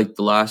 you're like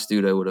the last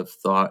dude I would have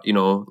thought, you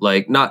know,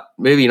 like not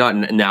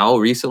now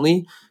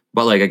recently,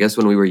 but like I guess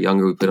when we were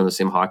younger we played on the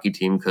same hockey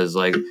team, because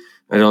like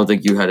I don't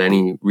think you had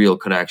any real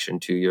connection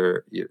to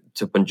your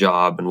to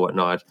Punjab and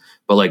whatnot.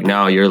 But like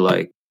now you're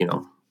like, you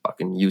know,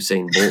 fucking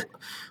Usain Bolt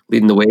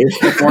leading the way.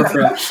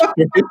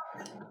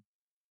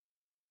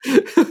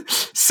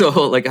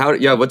 So like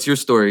what's your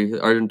story?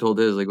 Arjun told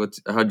his, like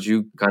how did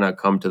you kind of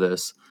come to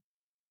this?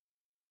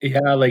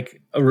 Yeah,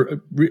 like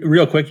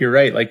real quick, you're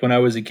right. Like when I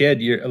was a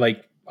kid, you're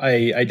like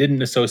I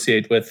didn't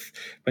associate with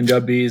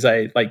Punjabis.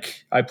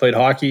 I played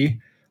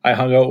hockey. I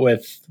hung out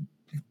with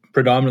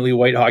predominantly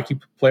white hockey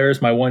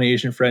players. My one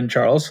Asian friend,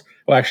 Charles.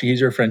 Well, actually,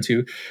 he's your friend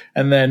too.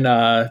 And then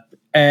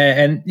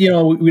and you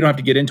know, we don't have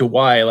to get into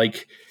why.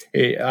 Like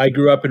I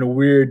grew up in a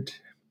weird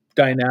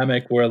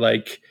dynamic where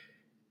like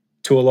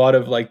to a lot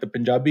of like the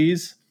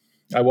Punjabis,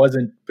 I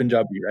wasn't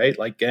Punjabi, right?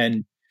 Like,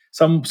 and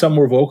some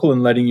were vocal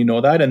in letting you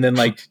know that, and then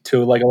like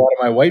to like a lot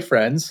of my white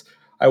friends,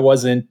 I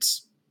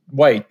wasn't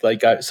white.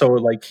 Like, so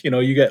like, you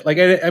know, you get like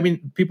I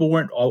mean, people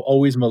weren't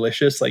always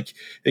malicious. Like,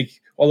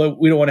 although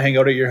we don't want to hang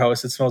out at your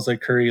house, it smells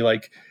like curry.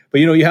 Like,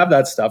 but you know, you have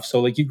that stuff. So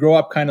like, you grow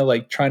up kind of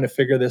like trying to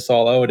figure this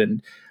all out,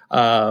 and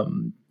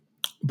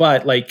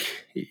but like,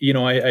 you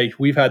know, I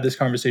we've had this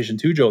conversation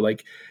too, Joe.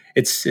 Like,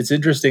 it's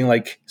interesting.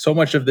 Like, so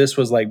much of this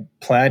was like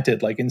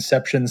planted, like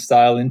Inception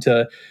style,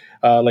 into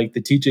like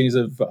the teachings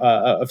of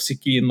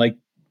Sikhi, and like,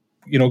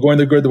 you know, going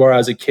to the Gurdwara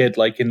as a kid,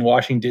 like in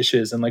washing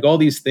dishes and like all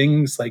these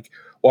things, like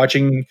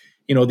watching,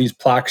 you know, these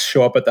plaques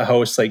show up at the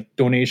house, like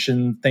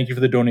donation, thank you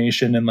for the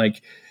donation, and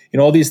like, you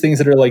know, all these things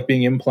that are like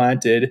being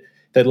implanted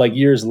that like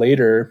years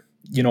later,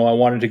 you know, I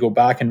wanted to go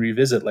back and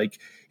revisit. Like,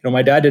 you know,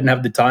 my dad didn't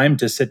have the time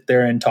to sit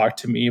there and talk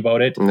to me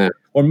about it. Yeah.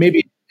 Or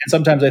maybe, and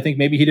sometimes I think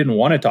maybe he didn't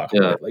want to talk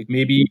about it. Like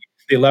maybe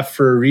they left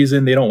for a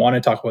reason. They don't want to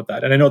talk about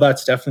that. And I know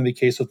that's definitely the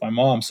case with my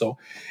mom. So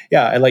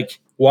yeah, I like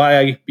why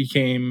I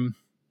became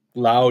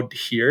loud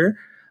here.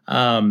 You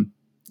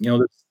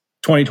know,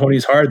 2020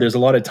 is hard. There's a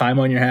lot of time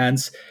on your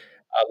hands.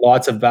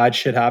 Lots of bad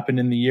shit happened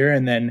in the year.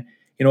 And then,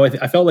 you know,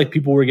 I felt like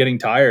people were getting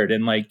tired,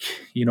 and like,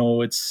 you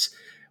know, it's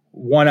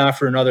one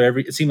after another.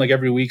 It seemed like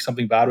every week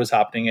something bad was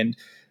happening. And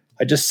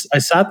I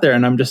sat there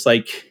and I'm just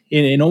like,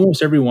 in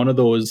almost every one of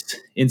those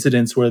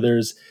incidents where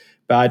there's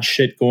bad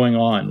shit going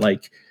on,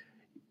 like,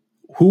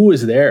 who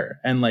was there,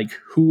 and like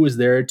who was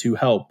there to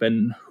help,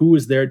 and who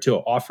was there to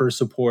offer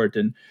support,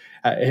 and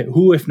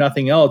who, if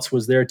nothing else,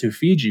 was there to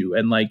feed you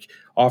and like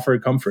offer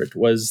comfort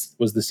was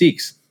the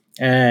Sikhs.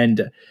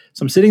 And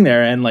so I'm sitting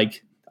there and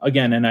like,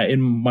 again, and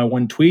in my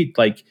one tweet,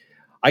 like,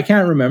 I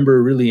can't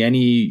remember really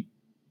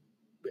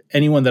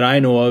anyone that I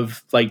know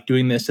of like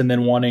doing this and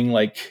then wanting,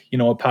 like, you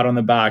know, a pat on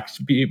the back,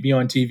 be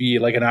on TV,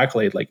 like an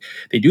accolade. Like,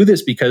 they do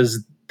this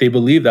because they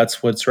believe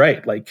that's what's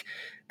right. Like,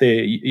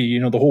 you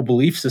know, the whole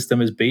belief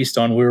system is based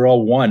on we're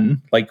all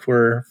one. Like,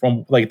 we're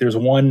from, like, there's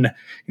one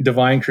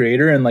divine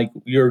creator, and like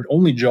your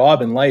only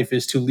job in life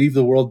is to leave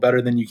the world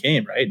better than you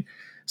came, right?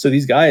 So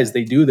these guys,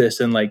 they do this,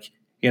 and like,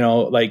 you know,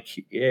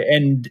 like,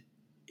 and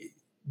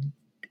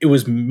it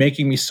was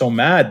making me so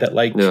mad that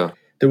like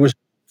there was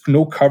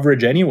no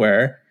coverage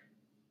anywhere.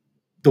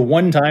 The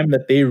one time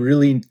that they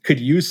really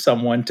could use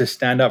someone to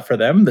stand up for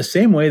them the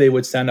same way they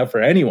would stand up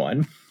for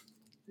anyone,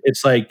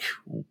 it's like,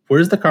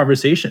 where's the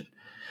conversation?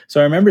 So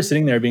I remember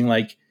sitting there being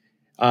like,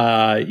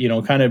 you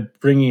know, kind of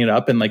bringing it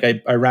up, and like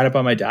I ran it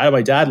by my dad.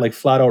 My dad like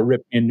flat out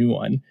ripped me a new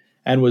one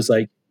and was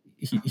like,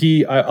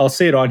 I'll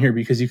say it on here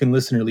because you can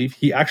listen or leave.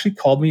 He actually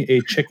called me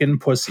a chicken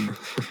pussy,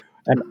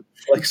 and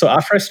like, so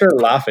after I started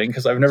laughing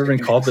because I've never been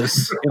called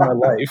this in my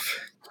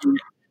life,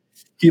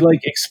 he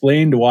like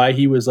explained why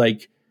he was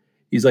like.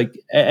 He's like,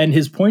 and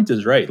his point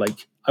is right.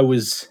 Like, I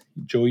was,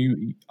 Joe,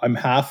 I'm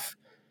half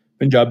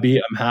Punjabi,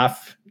 I'm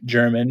half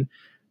German,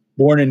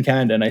 born in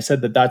Canada. And I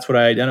said that that's what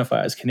I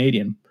identify as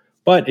Canadian.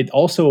 But it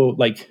also,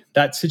 like,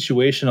 that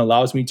situation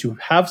allows me to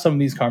have some of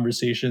these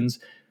conversations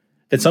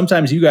that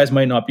sometimes you guys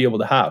might not be able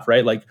to have,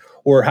 right? Like,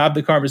 or have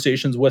the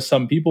conversations with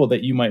some people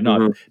that you might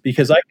not,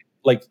 because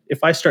like,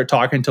 if I start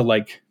talking to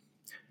like,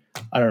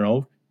 I don't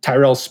know,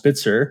 Tyrell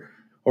Spitzer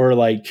or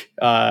like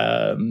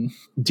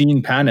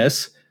Dean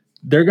Panis,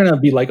 they're gonna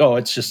be like, "Oh,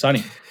 it's just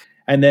Sunny,"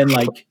 and then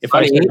like, if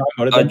I start talking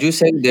about it, are you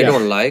saying they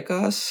don't like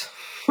us?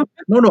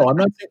 No, I'm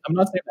not saying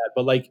that,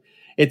 but like,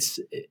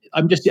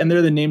 I'm just, and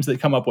they're the names that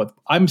come up with.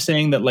 I'm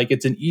saying that like,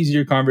 it's an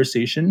easier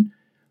conversation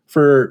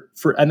for,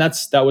 and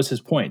that was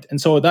his point.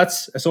 And so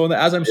so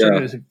as I'm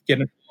starting to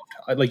get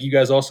involved, like, you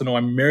guys also know,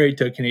 I'm married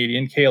to a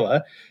Canadian,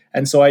 Kayla,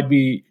 and so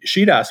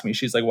she'd ask me,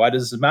 she's like, "Why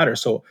does this matter?"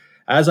 So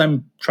as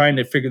I'm trying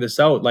to figure this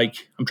out,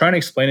 like, I'm trying to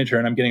explain it to her,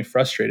 and I'm getting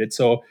frustrated.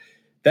 So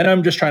then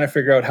I'm just trying to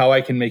figure out how I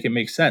can make it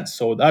make sense.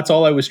 So that's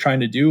all I was trying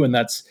to do. And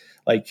that's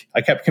like,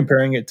 I kept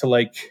comparing it to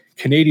like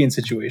Canadian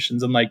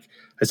situations. And like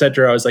I said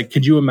to her, I was like,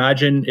 could you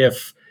imagine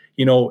if,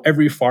 you know,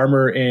 every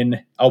farmer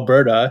in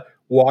Alberta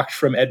walked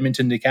from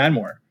Edmonton to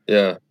Canmore?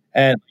 Yeah.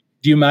 And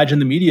do you imagine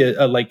the media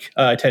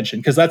attention?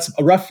 Because that's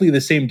roughly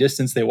the same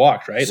distance they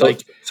walked, right? So,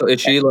 like, so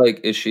is she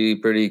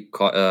pretty,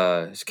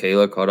 is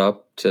Kayla caught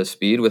up to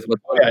speed with what?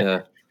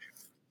 Yeah.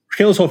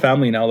 Kayla's whole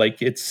family now,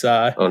 like it's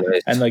Oh,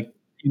 nice. and like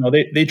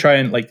they try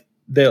and like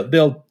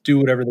they'll do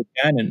whatever they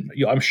can, and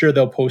I'm sure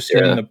they'll post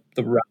Yeah. in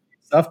the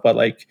stuff, but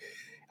like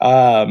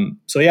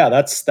so yeah,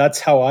 that's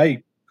how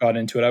I got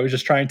into it. I was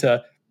just trying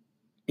to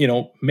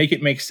make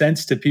it make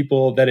sense to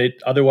people that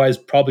it otherwise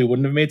probably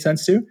wouldn't have made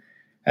sense to,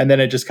 and then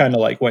it just kind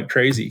of like went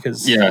crazy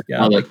because no,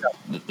 like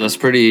that's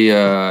pretty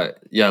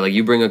like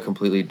you bring a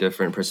completely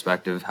different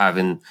perspective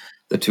having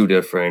the two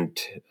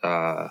different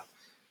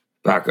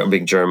background,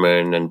 being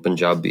German and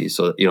Punjabi.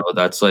 So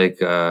that's like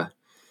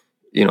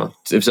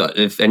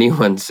if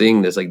anyone's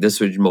seeing this, like this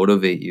would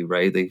motivate you,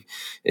 right?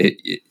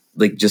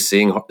 Like just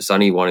seeing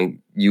Sunny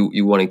wanting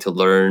to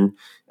learn,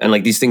 and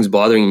like these things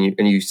bothering you,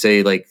 and you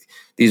say like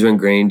these were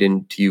ingrained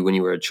into you when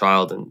you were a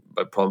child, and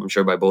I'm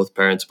sure by both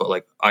parents, but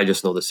like I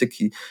just know the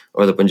Sikhi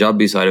or the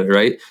Punjabi side of it,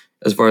 right?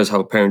 As far as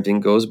how parenting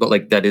goes, but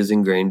like that is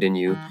ingrained in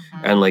you,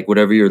 and like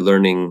whatever you're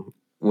learning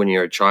when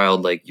you're a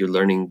child, like you're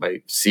learning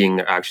by seeing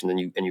their actions,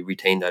 and you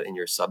retain that in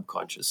your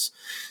subconscious.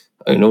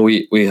 I know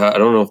I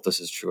don't know if this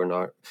is true or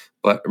not,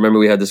 but remember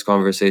we had this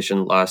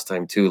conversation last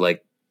time too.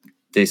 Like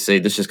they say,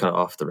 this is kind of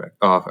off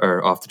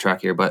the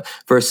track here, but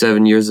first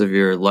 7 years of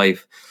your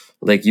life,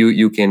 like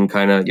you can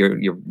kind of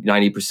you're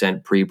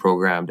 90%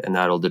 pre-programmed, and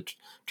that'll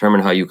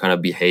determine how you kind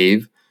of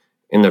behave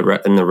in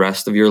the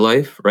rest of your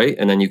life, right?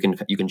 And then you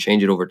can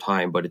change it over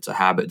time, but it's a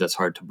habit that's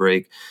hard to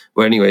break.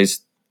 But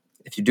anyways,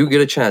 if you do get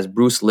a chance,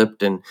 Bruce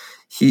Lipton,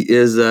 he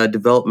is a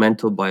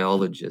developmental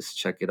biologist.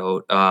 Check it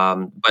out.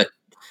 But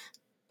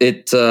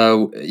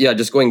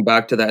just going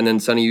back to that, and then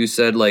Sunny, you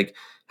said like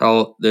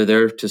how they're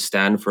there to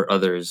stand for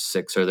others,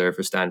 Sikhs are there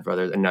for stand for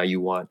others, and now you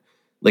want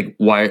like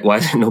why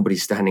is nobody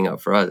standing up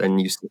for us? And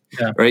you see,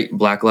 right,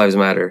 Black Lives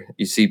Matter.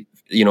 You see,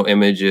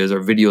 images or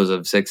videos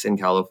of Sikhs in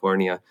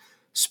California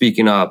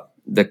speaking up.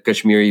 The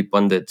Kashmiri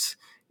Pandits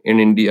in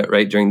India,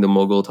 right, during the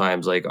Mughal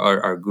times, like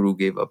our guru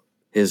gave up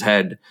his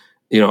head,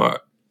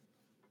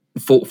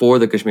 for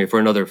the Kashmir, for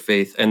another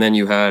faith. And then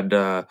you had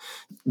that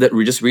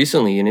just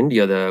recently in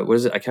India, what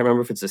is it? I can't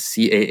remember if it's a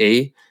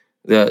CAA,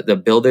 the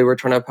bill they were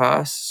trying to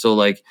pass. So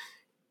like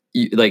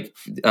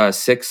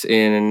Sikhs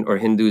or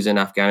Hindus in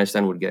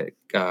Afghanistan would get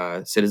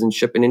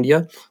citizenship in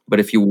India, but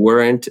if you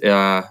weren't,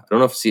 I don't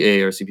know if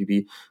CAA or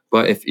CPP,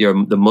 but if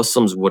the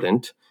Muslims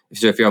wouldn't.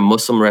 So if you're a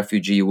Muslim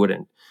refugee, you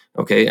wouldn't.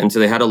 Okay, and so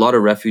they had a lot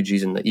of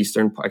refugees in the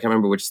eastern. I can't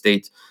remember which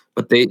state,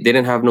 but they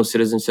didn't have no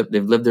citizenship.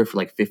 They've lived there for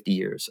like 50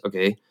 years.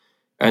 Okay.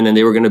 And then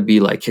they were going to be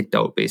like kicked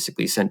out,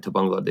 basically sent to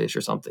Bangladesh or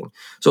something.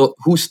 So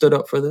who stood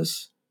up for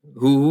this?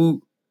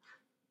 Who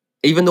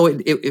even though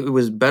it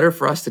was better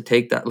for us to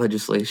take that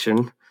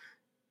legislation,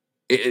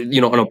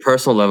 on a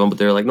personal level, but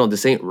they're like, no,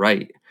 this ain't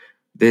right.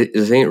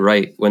 This ain't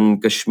right. When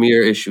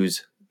Kashmir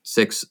issues,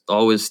 Sikhs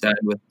always stand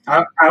with.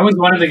 I was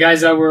one of the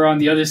guys that were on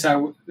the other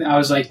side. I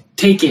was like,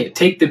 take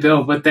the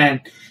bill. But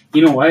then,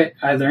 you know what?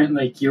 I learned,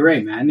 like, you're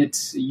right, man.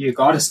 You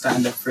got to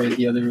stand up for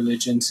the other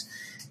religions.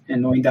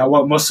 And knowing that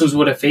what Muslims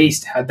would have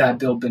faced had that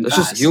bill been passed.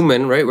 It's just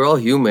human, right? We're all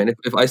human.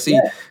 If I see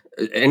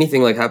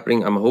anything like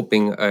happening, I'm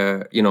hoping,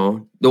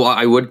 though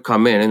I would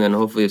come in, and then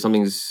hopefully if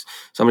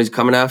somebody's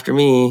coming after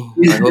me,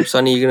 I hope,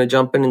 Sunny, you're going to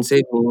jump in and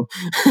save me.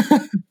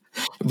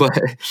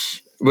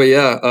 but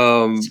yeah.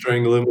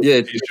 Strangle him with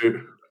a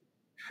t-shirt.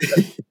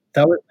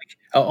 That was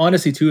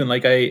honestly too, and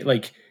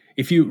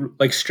if you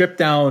strip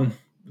down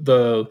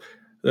the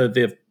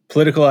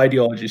political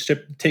ideology,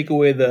 take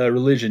away the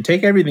religion,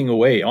 take everything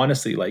away,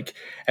 honestly,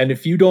 and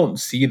if you don't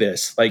see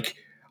this,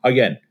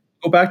 again,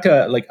 go back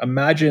to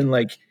imagine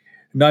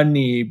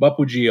Nani,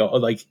 Bapuji,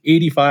 or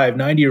 85,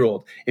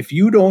 90-year-old, if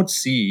you don't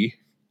see,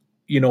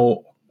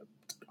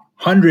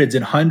 hundreds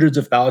and hundreds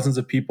of thousands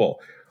of people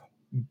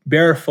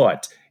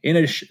barefoot in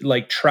a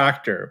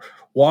tractor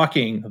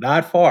walking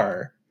that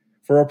far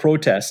for a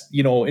protest,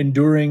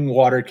 enduring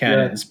water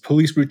cannons,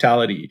 police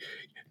brutality,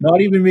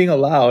 not even being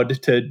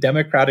allowed to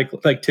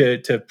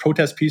to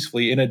protest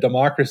peacefully in a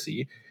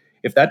democracy.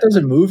 If that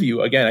doesn't move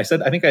you, again, I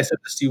think I said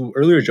this to you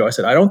earlier, Joe. I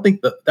said, I don't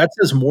think that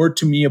says more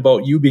to me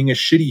about you being a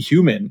shitty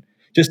human,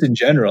 just in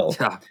general,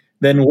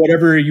 than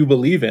whatever you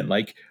believe in.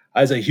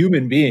 As a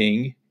human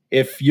being,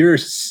 if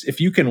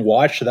you can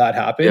watch that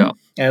happen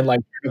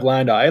and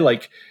blind eye,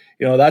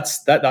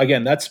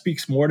 that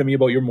speaks more to me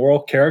about your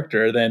moral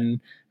character than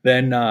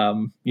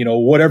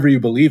whatever you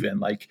believe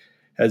in.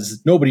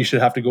 As nobody should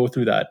have to go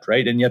through that,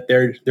 right? And yet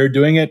they're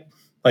doing it,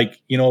 a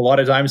lot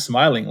of times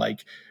smiling,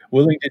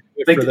 willing to do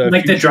it for the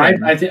the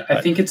drive. I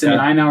think it's a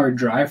 9-hour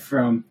drive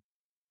from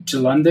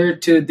Jalandhar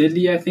to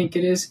Delhi, I think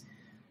it is,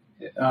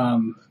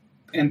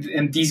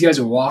 and these guys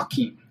are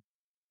walking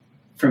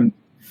from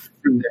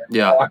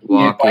there.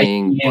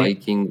 Walking,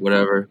 biking,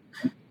 whatever.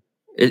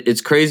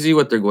 It's crazy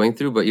what they're going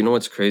through, but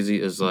what's crazy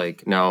is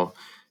now,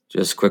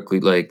 just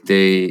quickly,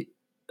 they.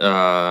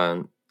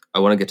 I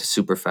want to get to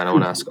Superfan. I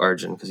want to ask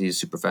Arjun because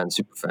he's Superfan,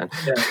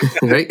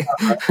 right?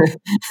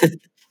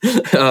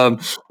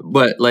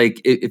 But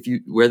if you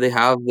where they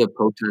have the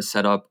protest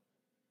set up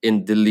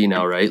in Delhi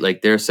now,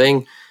 right? They're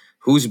saying,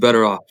 who's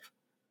better off?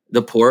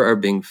 The poor are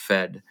being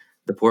fed.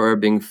 The poor are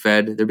being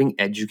fed. They're being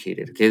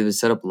educated. Okay, they've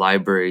set up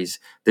libraries.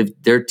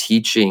 They're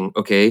teaching.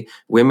 Okay,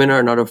 women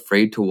are not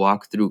afraid to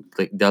walk through.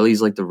 Like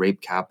Delhi's like the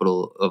rape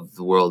capital of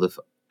the world,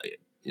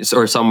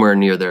 or somewhere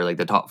near there, like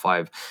the top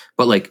 5.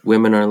 But like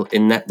women are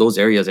in those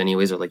areas,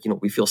 anyways. Are like,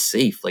 we feel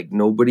safe. Like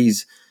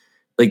nobody's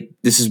like,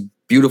 this is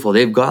beautiful.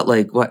 They've got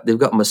like what? They've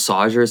got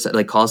massagers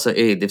like Khalsa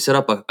Aid. They've set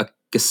up a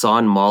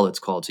Kisan Mall, it's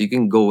called, so you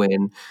can go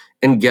in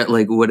and get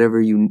like whatever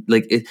you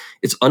like.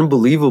 It's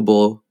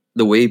unbelievable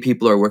the way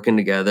people are working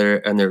together,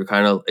 and they're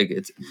kind of like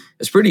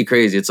it's pretty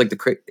crazy. It's like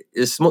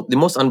it's the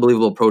most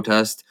unbelievable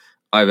protest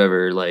I've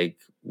ever like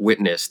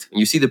witnessed. And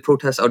you see the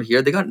protests out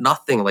here; they got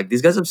nothing. Like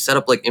these guys have set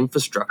up like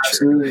infrastructure,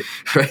 Absolutely.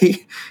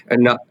 right?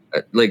 And not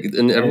like,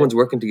 and everyone's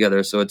working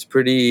together, so it's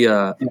pretty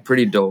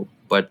dope.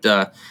 But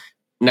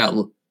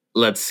now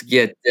let's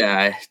get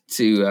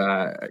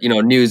to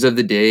news of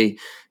the day.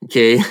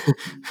 Okay,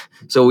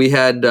 so we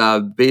had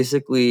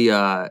basically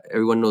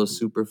everyone knows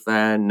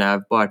Superfan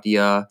Nav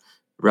Bhatia,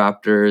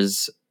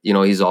 Raptors.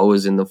 He's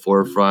always in the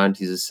forefront.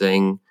 He's just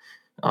saying,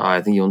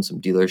 I think he owns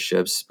some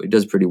dealerships, but he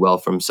does pretty well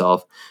for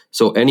himself.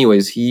 So,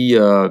 anyways,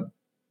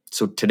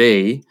 so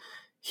today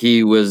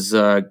he was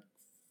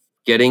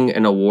getting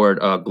an award,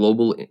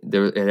 global.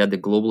 They had the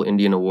Global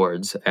Indian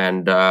Awards,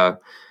 and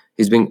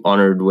he's being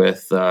honored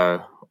with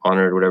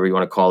whatever you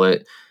want to call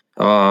it,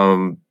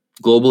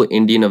 Global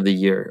Indian of the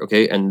Year.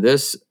 Okay, and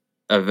this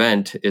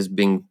event is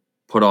being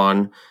put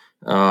on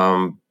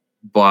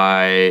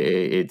by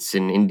it's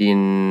an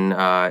Indian.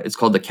 It's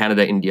called the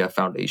Canada India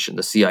Foundation,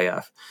 the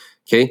CIF.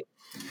 Okay.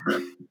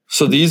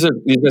 So these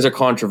guys are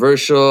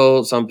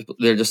controversial. Some people,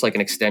 they're just like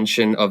an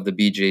extension of the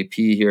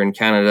BJP here in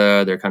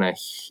Canada. They're kind of,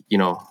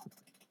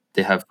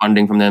 they have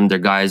funding from them. Their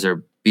guys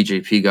are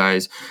BJP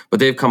guys, but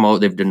they've come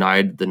out. They've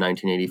denied the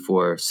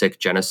 1984 Sikh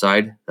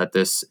genocide that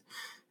this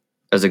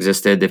has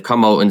existed. They've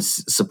come out and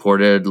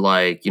supported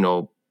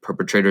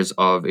perpetrators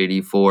of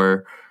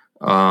 84.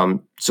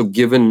 So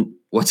given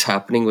what's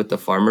happening with the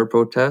farmer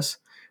protests,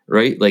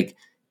 right? Like,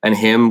 and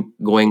him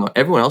going on,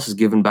 everyone else has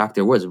given back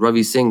their words.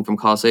 Ravi Singh from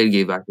Khalsa Aid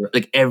gave back,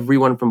 like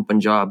everyone from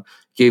Punjab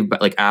gave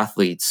back, like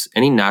athletes,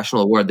 any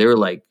national award. They were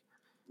like,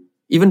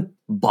 even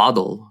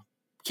Badal,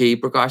 K.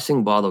 Prakash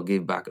Singh Badal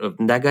gave back.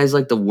 And that guy's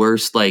like the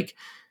worst, like,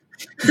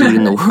 dude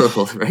in the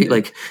world, right?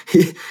 Like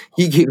he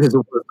gave his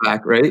award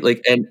back, right?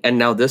 Like, and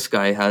now this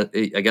guy has,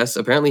 I guess,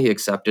 apparently he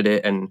accepted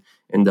it. And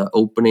in the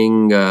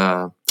opening,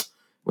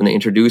 when they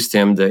introduced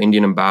him, the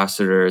Indian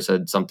ambassador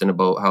said something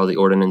about how the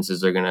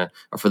ordinances are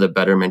for the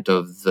betterment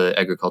of the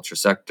agriculture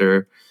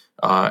sector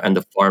and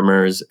the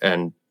farmers.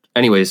 And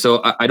anyway, so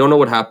I don't know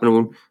what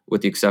happened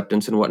with the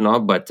acceptance and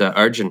whatnot, but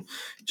Arjun,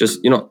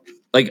 just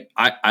like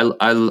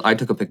I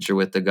took a picture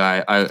with the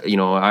guy. I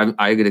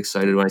get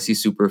excited when I see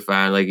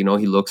Superfan. Like, he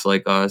looks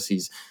like us.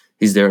 He's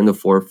there in the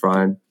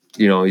forefront.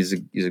 He's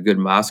a good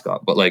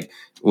mascot. But like,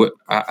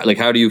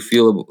 how do you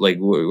feel? Like,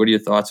 what are your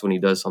thoughts when he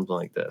does something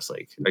like this?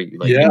 Like, are you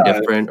like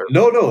indifferent? Or?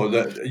 No,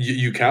 that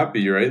you can't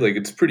be, right? Like,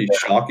 it's pretty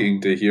shocking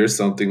to hear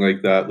something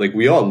like that. Like,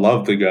 we all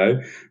love the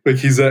guy. Like,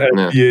 he's an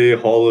NBA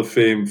Hall of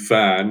Fame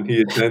fan.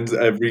 He attends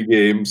every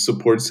game,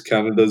 supports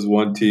Canada's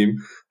one team,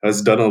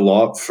 has done a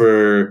lot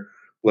for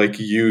like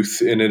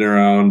youth in and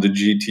around the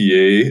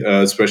GTA,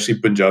 especially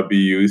Punjabi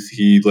youth.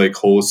 He like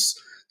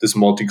hosts this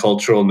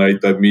multicultural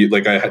night that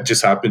I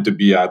just happened to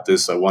be at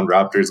this one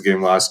Raptors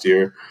game last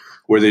year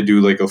where they do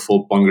like a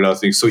full Bhangra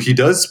thing. So he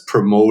does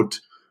promote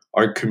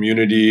our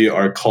community,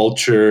 our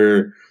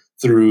culture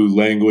through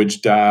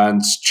language,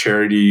 dance,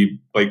 charity,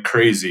 like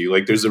crazy.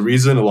 Like there's a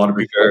reason a lot of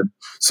people.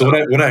 So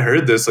when I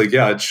heard this, like,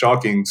 yeah, it's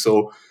shocking.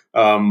 So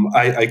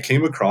I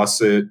came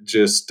across it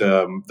just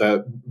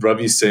that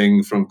Ravi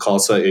Singh from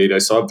Khalsa Aid. I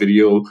saw a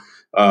video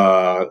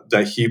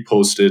that he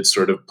posted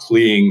sort of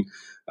pleading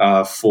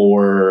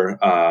for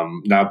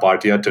Nav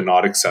Bhatia to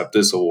not accept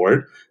this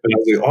award. And I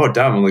was like, oh,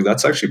 damn, I'm like,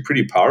 that's actually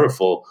pretty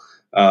powerful.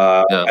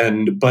 So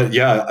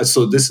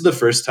this is the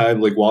first time,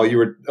 like while you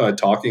were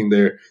talking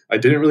there, I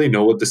didn't really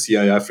know what the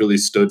CIF really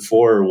stood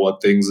for or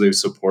what things they've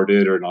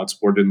supported or not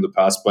supported in the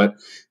past. But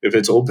if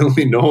it's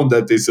openly known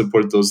that they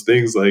support those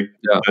things, that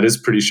is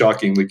pretty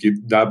shocking. Like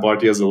Nav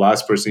Bhatia is the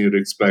last person you'd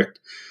expect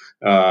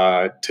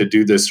to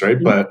do this, right?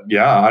 Mm-hmm. But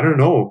yeah, I don't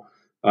know.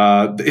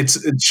 It's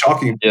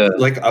shocking. Yeah.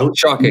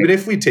 Shocking. Even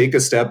if we take a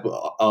step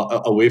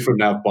away from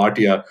Nav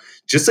Bhatia,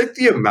 just like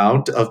the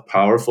amount of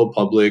powerful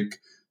public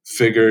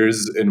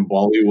figures in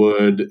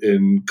Bollywood,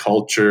 in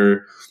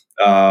culture,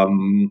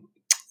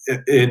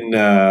 in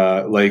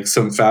like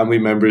some family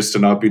members to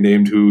not be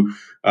named who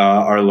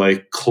are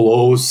like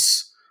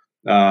close,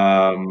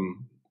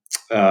 regardless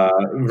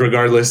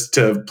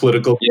to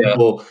political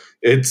people.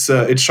 It's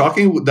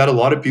shocking that a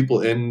lot of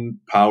people in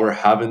power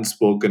haven't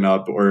spoken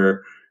up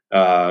or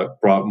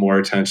brought more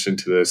attention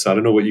to this. I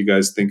don't know what you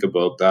guys think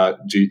about that,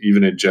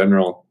 even in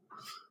general.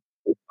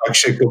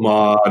 Akshay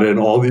Kumar and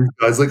all these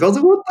guys. Like, I was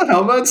like, what the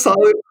hell, man?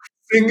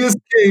 Sing is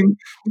King.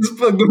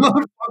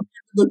 The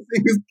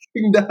Sing is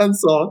King dance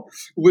song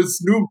with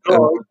Snoop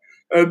Dogg.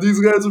 And these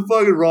guys are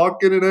fucking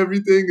rocking and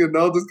everything. And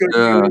now this guy's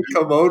going to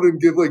come out and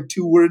give like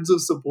 2 words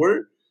of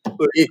support.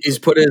 He's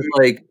put his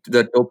like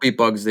the dopey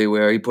bugs they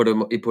wear. He put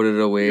it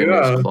away in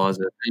his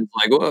closet. He's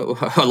like, "Whoa,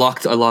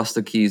 I lost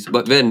the keys."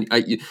 But Vin,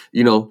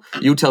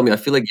 you tell me. I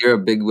feel like you're a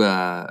big.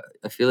 I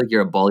feel like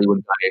you're a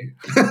Bollywood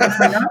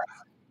guy.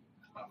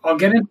 I'll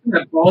get into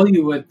that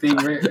Bollywood thing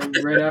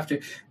right after.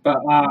 But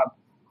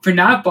for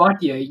Nat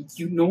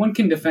Bhatia, no one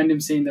can defend him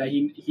saying that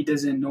he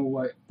doesn't know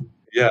what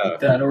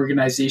that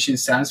organization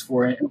stands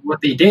for and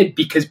what they did,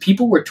 because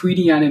people were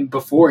tweeting at him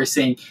before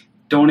saying,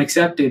 don't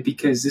accept it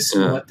because this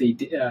is what they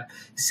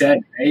said,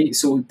 right?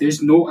 So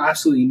there's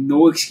absolutely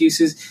no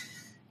excuses,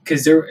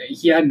 because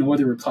he had no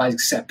other replies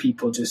except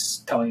people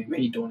just telling him,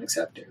 hey, don't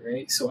accept it,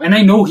 right? So, and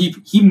I know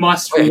he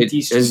must read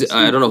these tweets.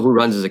 I don't know who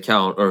runs his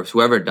account or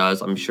whoever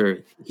does. I'm sure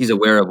he's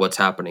aware of what's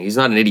happening. He's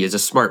not an idiot. He's a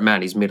smart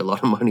man. He's made a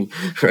lot of money,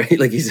 right?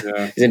 Like he's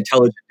an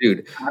intelligent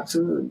dude.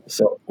 Absolutely.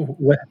 So,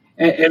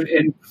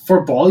 and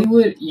for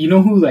Bollywood, you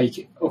know who,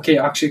 like, okay,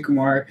 Akshay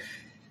Kumar,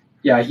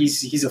 yeah,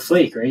 he's a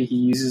flake, right? He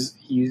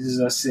uses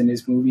us in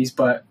his movies,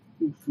 but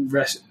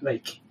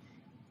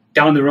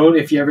down the road,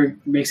 if he ever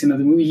makes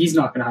another movie, he's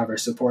not going to have our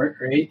support,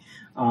 right?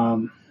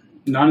 A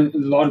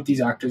lot of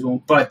these actors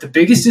won't. But the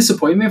biggest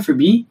disappointment for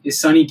me is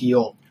Sunny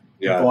Deol,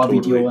 Bobby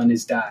Deol, and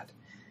his dad.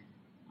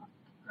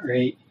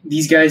 Right?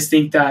 These guys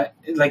think that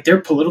like their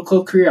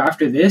political career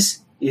after this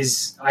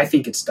is, I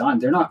think it's done.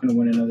 They're not going to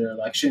win another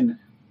election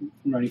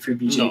running for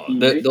BJP.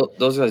 No, right?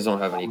 Those guys don't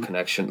have any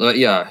connection.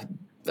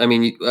 I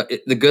mean,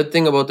 the good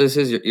thing about this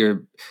is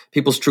your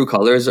people's true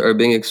colors are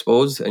being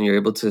exposed, and you're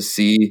able to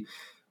see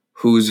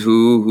who's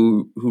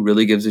who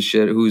really gives a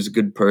shit, who's a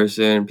good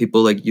person.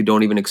 People like you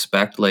don't even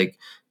expect, like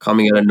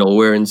coming out of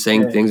nowhere and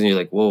saying things, and you're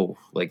like, whoa,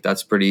 like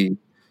that's pretty.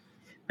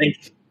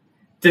 Like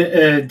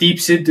the Deep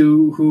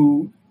Sidhu,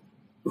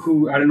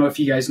 who I don't know if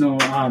you guys know.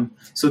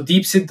 So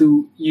Deep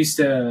Sidhu used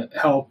to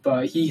help.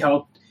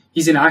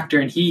 He's an actor,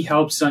 and he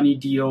helped Sunny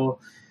Deol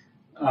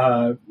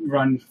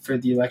run for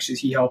the elections.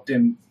 He helped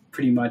him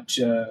pretty much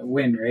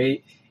win,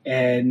 right?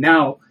 And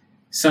now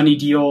Sunny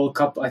Deol, a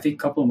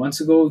couple of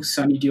months ago,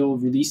 Sunny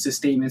Deol released a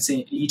statement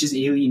saying he just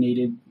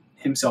alienated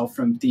himself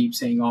from Deep,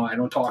 saying, "Oh, I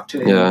don't talk to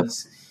him. Yeah.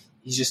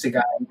 He's just a guy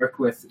I worked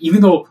with,"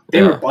 even though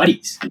they were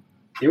buddies.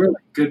 They were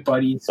like good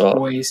buddies,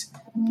 boys.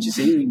 He just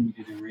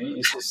alienated him, right?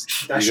 It's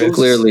just that shows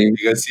clearly.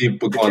 You guys see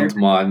Bhagwant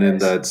Mann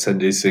and that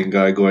Sanjay Singh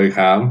guy going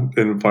ham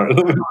in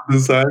Parliament on the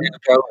side.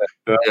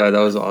 Yeah, that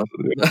was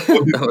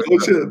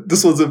awesome.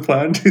 This wasn't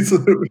planned. He's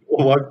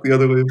walked the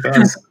other way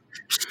past.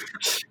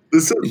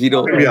 This is a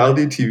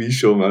reality TV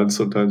show, man.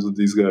 Sometimes with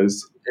these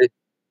guys.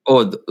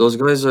 Those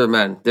guys are,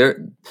 man.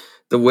 They're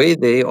the way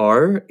they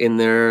are in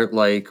their,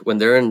 like, when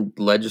they're in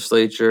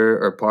legislature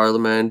or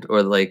parliament,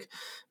 or like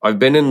I've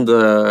been in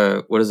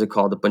the, what is it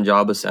called, the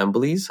Punjab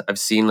assemblies. I've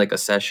seen like a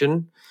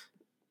session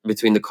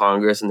between the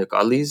Congress and the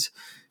Akalis.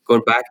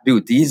 Going back,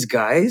 dude, these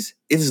guys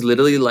is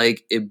literally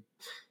like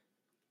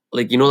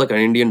like an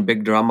Indian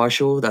big drama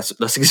show. That's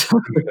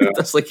exactly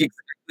that's like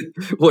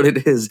exactly what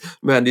it is,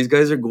 man. These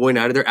guys are going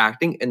out of their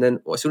acting, and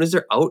then as soon as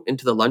they're out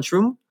into the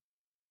lunchroom,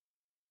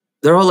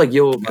 they're all like,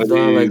 "Yo,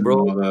 like,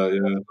 bro,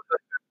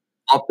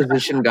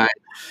 opposition guy."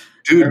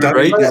 Dude,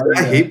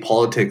 I hate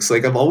politics.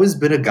 Like, I've always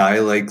been a guy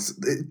like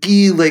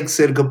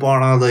Sir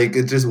Kapana, like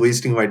it's just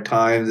wasting my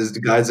time. These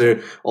guys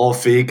are all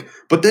fake,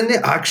 but then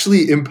it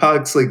actually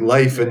impacts like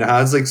life and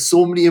has like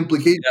so many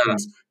implications. Yeah.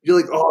 You're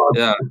like,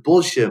 oh,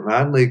 bullshit,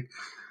 man. Like,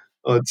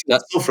 it's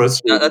so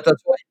frustrating.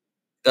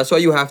 That's why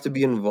you have to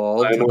be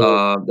involved. That's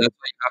why you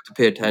have to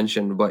pay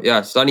attention. But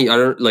yeah, Sunny, I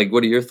don't like.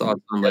 What are your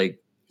thoughts on like?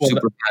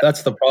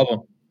 That's the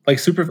problem.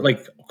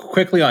 Like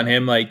quickly on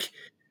him, like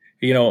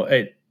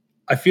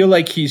I feel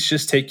like he's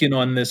just taken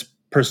on this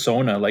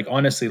persona. Like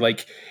honestly,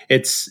 like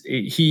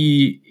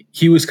he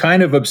was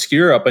kind of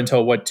obscure up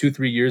until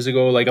 2-3 years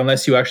ago. Like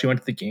unless you actually went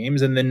to the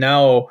games, and then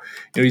now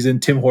he's in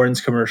Tim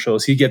Hortons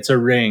commercials. He gets a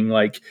ring.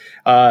 Like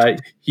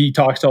he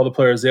talks to all the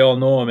players. They all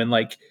know him, and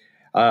like.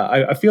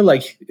 I feel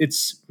like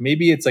it's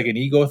like an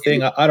ego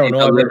thing. I don't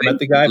know. I've never met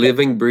the guy.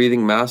 Living,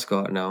 breathing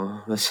mascot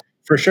now.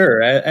 For sure.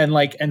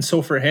 And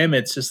so for him,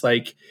 it's just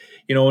like,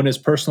 in his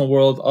personal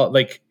world,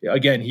 like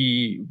again,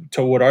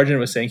 to what Arjun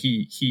was saying,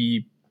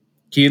 he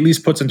at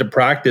least puts into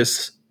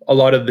practice a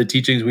lot of the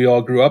teachings we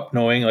all grew up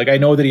knowing. Like I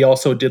know that he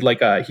also did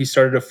he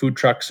started a food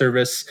truck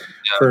service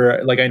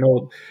for like, I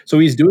know, so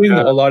he's doing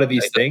a lot of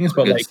these things,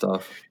 but like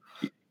stuff.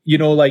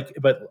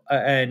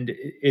 And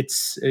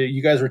it's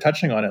you guys were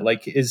touching on it.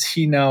 Like, is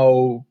he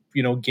now,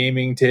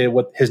 gaming to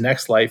what his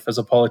next life as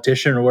a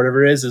politician or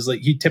whatever is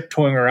like he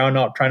tiptoeing around,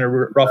 not trying to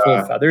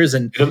ruffle feathers,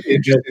 and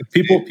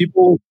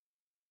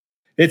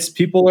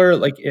people are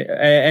like,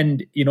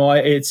 and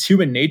it's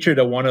human nature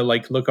to want to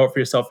like look out for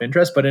your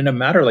self-interest, but in a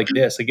matter like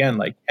this, again,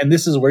 like, and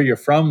this is where you're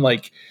from,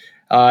 like,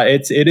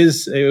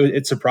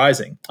 it's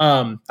surprising.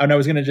 And I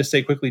was going to just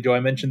say quickly, Joe,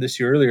 I mentioned this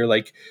to you earlier,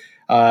 like,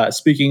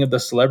 speaking of the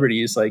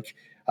celebrities, like,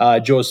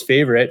 Joe's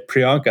favorite,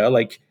 Priyanka,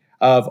 like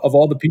of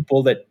all the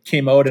people that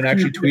came out and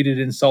actually tweeted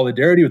in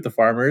solidarity with the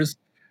farmers,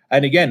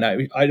 And again,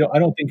 I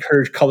don't think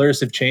her colors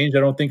have changed. I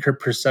don't think her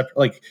perception,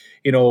 like,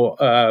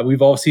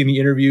 we've all seen the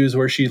interviews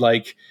where she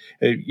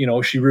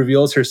she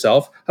reveals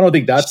herself. I don't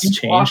think that's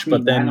changed.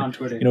 But then on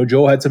Twitter.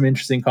 Joe had some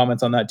interesting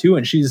comments on that too,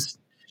 and she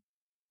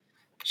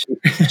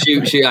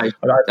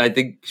I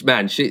think,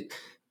 man,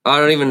 I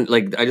don't even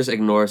I just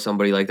ignore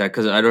somebody like that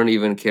because I don't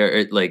even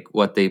care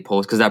what they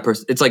post, because that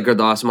person, it's like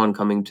Gerdasman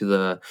coming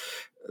to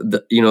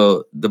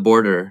the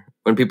border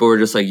when people were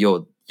just like,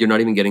 yo, you're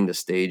not even getting the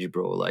stage,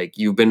 bro. Like,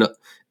 you've been,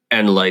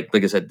 and like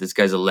I said, this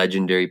guy's a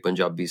legendary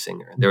Punjabi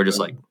singer. They were just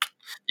like,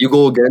 you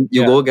go against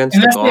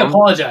and that's they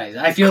apologize.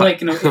 I feel like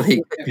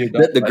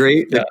the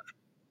great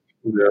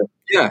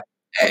yeah.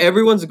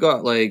 Everyone's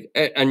got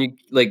and you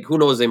who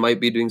knows, they might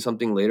be doing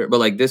something later,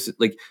 but this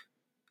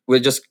we're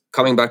just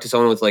coming back to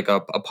someone with a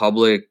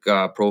public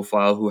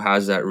profile who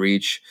has that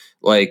reach.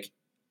 I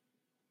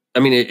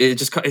mean,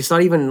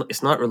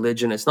 it's not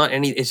religion. It's not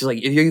any. It's just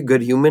if you're a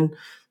good human,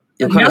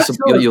 you'll you'll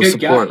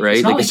support, guy.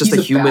 Right? It's just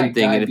a human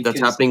thing, and if that's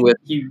happening with,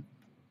 he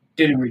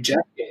didn't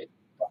reject it.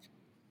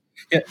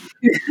 Yeah.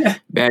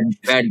 bad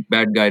guy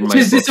in my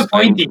books.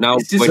 Disappointing. Now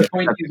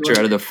disappointing. Picture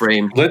out of the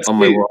frame on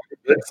my wall.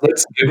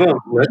 Let's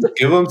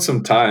give him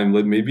some time.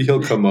 Maybe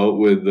he'll come out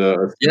with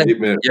a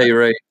statement. Yeah, you're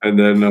right. And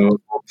then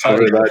we'll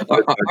cover that.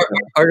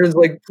 Arden's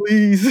like,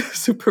 please,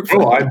 super.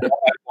 Bro, I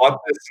bought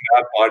this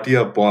Snap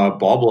Bhatia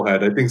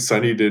bobblehead. I think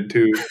Sunny did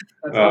too.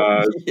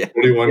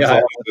 21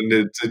 calls, and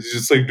it's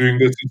just doing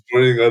this this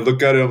morning. I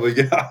look at it, I'm like,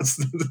 yes.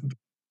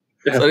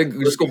 So I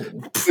just go.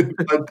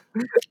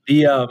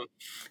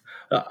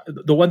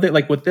 The one thing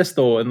with this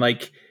though, and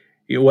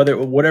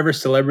whatever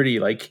celebrity,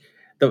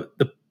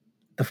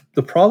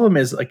 the problem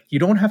is you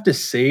don't have to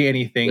say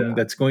anything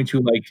that's going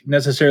to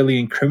necessarily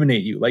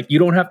incriminate you. You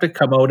don't have to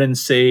come out and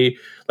say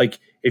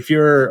if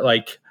you're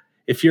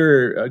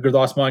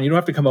Gurdasman, you don't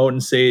have to come out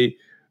and say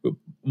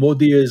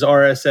Modi is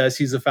RSS,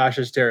 he's a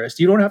fascist terrorist.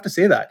 You don't have to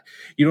say that.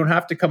 You don't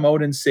have to come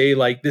out and say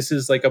this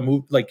is a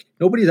move.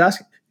 Nobody's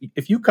asking.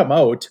 If you come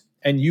out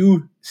and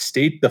you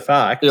state the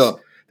facts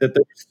that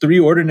there's 3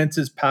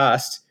 ordinances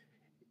passed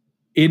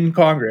in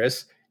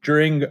Congress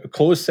during a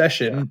closed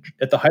session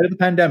at the height of the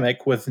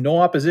pandemic with no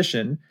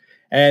opposition,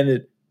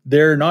 and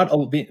they're not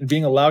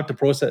being allowed to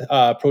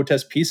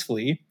protest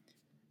peacefully,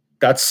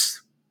 what's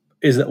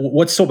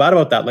so bad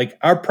about that?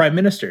 Our Prime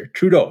Minister,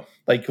 Trudeau,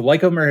 like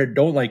him or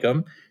don't like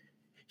him,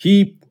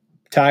 he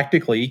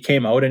tactically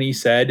came out and he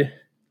said,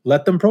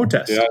 let them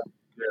protest. Yeah,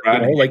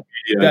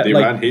 they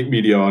ran hate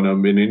media on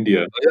him in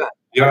India.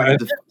 Yeah,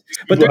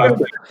 but they're going to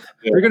do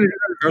that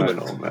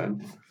regardless. I know,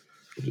 man.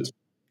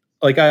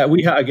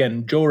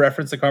 Again, Joe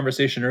referenced the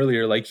conversation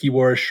earlier. He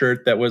wore a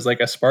shirt that was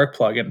a spark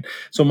plug, and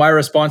so my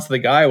response to the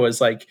guy was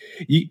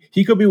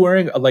he could be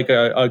wearing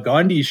a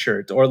Gandhi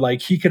shirt, or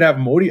he could have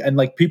Modi, and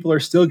people are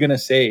still gonna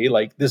say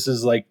this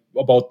is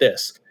about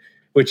this,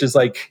 which is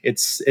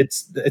it's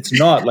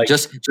not I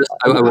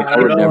would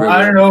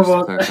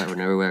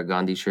never wear a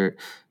Gandhi shirt.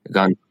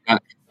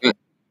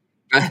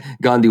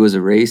 Gandhi was a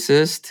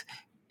racist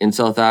in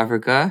South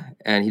Africa,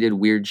 and he did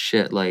weird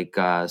shit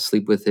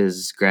sleep with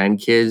his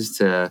grandkids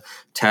to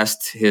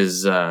test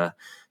his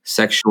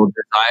sexual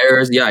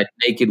desires. Yeah,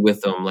 naked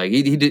with them.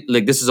 He did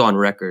this is on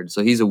record.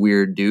 So he's a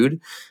weird dude.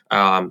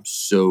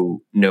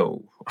 So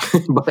no.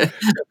 but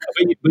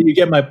you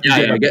get my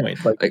point.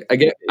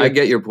 I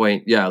get your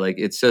point. Yeah,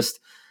 it's just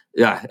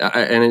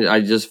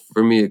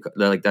for me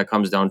that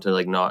comes down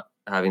to not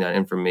having that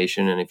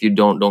information. And if you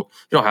don't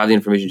have the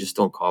information, just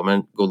don't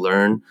comment. Go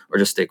learn, or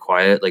just stay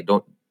quiet.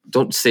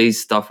 Don't say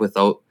stuff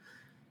without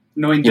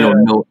knowing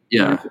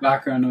the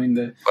background, knowing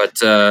the.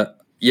 But I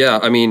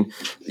mean,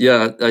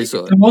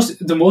 the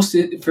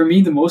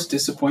most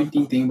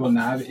disappointing thing about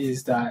Nav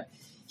is that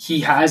he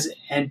has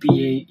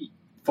NBA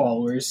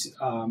followers,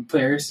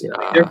 players. Yeah.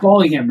 They're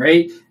following him,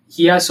 right?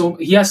 He has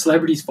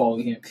celebrities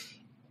following him.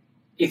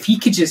 If he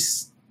could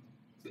just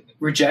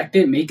reject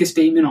it, make a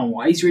statement on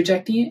why he's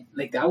rejecting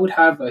it, that would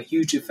have a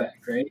huge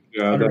effect, right?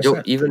 Yeah,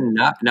 even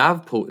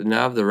Nav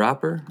the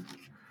rapper.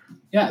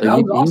 Yeah, that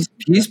was awesome.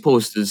 He's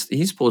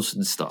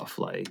posted stuff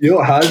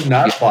has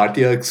Nav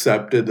Bhatia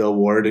accepted the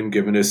award and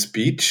given a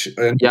speech?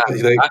 And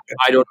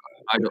I don't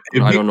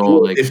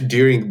know. If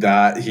during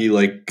that he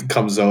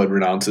comes out and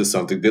renounces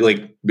something,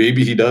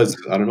 maybe he does.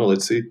 I don't know.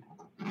 Let's see.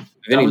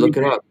 Vinny, look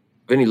it up.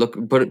 Vinny,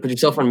 put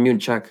yourself on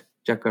mute. Check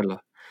Karla.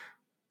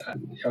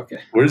 Okay.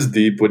 Where's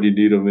Deep when you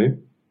need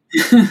him,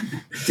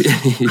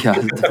 Yeah,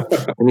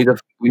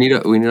 we need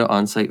an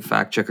on-site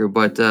fact checker,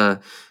 but.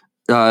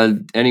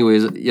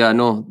 Anyways,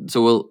 no.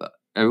 So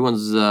everyone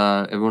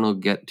will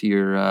get to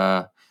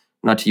your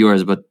not to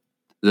yours, but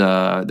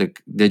the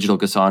Digital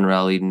Kisan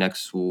rally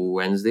next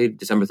Wednesday,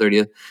 December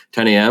 30th,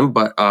 10 a.m.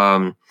 But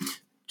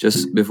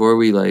just before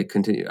we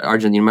continue,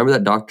 Arjun, you remember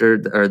that doctor,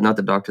 or not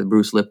the doctor,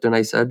 Bruce Lipton?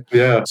 I said,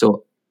 yeah.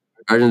 So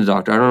Arjun, the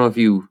doctor. I don't know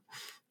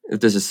if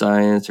this is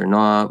science or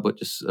not, but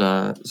just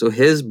so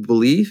his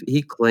belief,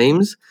 he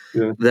claims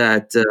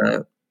that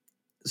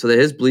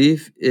his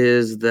belief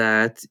is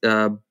that.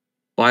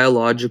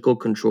 Biological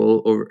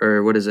control over,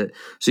 or what is it?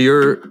 So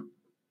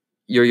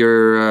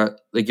your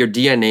like your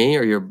DNA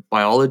or your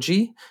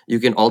biology, you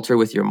can alter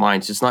with your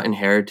mind. So it's not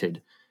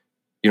inherited.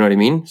 You know what I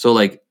mean? So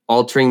like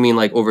altering mean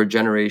like over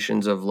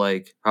generations of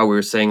like how we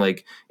were saying,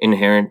 like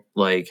inherent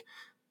like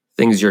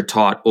things you're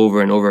taught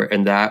over and over,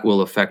 and that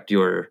will affect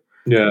your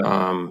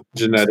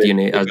genetic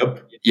DNA as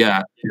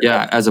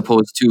as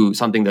opposed to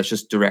something that's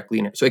just directly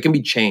in it. So it can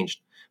be changed.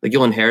 Like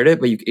you'll inherit it,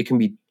 but it can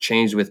be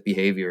changed with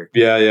behavior.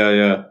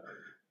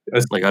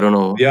 Like I don't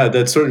know. Yeah,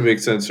 that sort of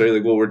makes sense, right?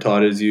 Like what we're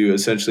taught is you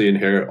essentially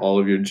inherit all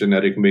of your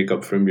genetic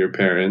makeup from your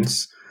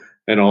parents,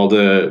 and all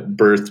the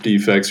birth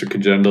defects or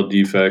congenital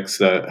defects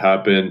that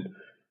happen.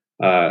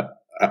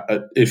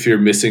 If you're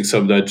missing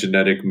some of that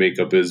genetic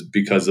makeup is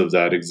because of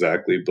that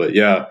exactly. But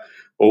yeah,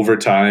 over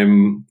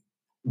time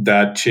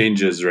that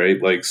changes,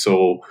 right? Like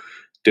so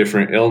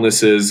different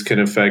illnesses can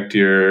affect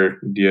your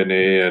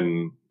DNA,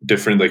 and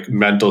different like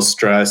mental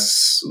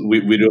stress.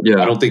 We don't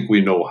I don't think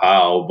we know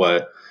how,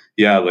 but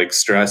yeah, like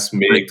stress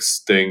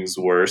makes things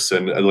worse.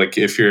 And like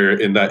if you're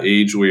in that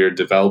age where you're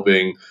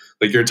developing,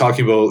 like you're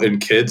talking about in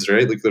kids,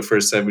 right? Like the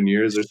first 7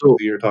 years or something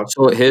you're talking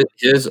about. So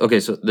his okay,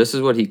 so this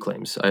is what he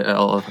claims.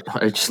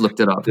 I just looked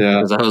it up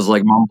because I was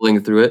like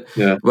mumbling through it.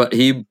 Yeah. But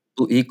he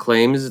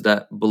claims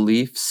that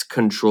beliefs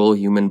control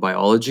human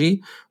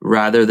biology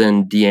rather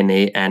than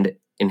DNA and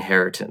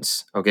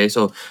inheritance. Okay,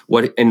 so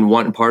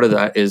one part of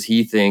that is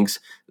he thinks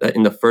that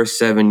in the first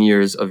 7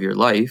 years of your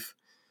life,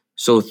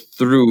 so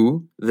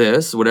through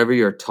this, whatever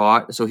you're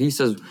taught. So he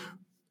says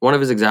one of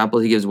his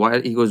examples he gives, why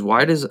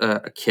does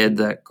a kid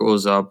that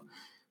grows up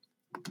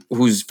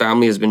whose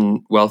family has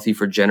been wealthy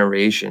for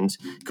generations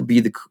could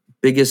be the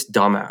biggest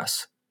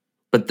dumbass,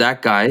 but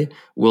that guy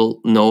will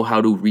know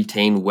how to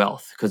retain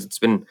wealth because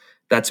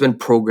that's been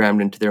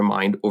programmed into their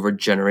mind over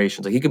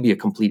generations. Like he could be a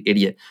complete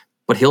idiot,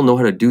 but he'll know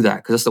how to do that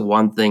because that's the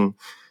one thing,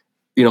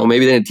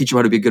 maybe they didn't teach him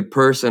how to be a good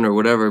person or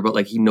whatever, but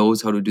like he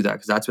knows how to do that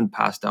because that's been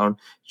passed down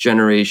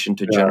generation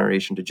to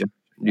generation to generation.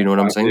 You know what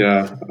I'm saying?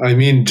 Yeah. I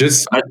mean,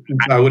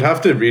 I would have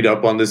to read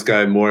up on this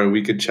guy more and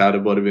we could chat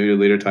about it maybe a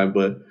later time,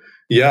 but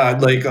yeah,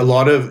 like a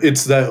lot of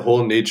it's that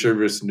whole nature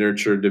versus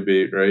nurture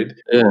debate, right?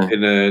 Yeah.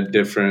 In a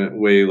different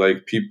way,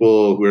 like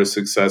people who are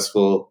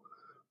successful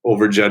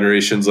over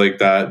generations like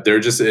that,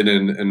 they're just in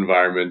an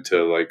environment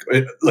to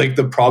like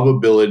the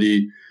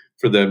probability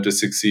for them to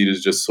succeed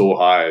is just so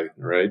high,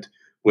 right?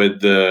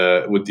 With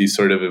the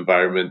sort of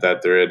environment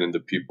that they're in and the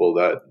people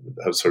that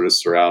have sort of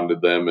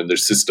surrounded them and their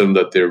system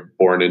that they're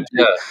born into.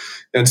 Yeah.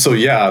 And so,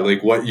 yeah,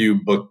 like what you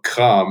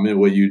become and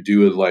what you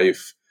do in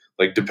life,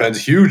 like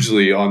depends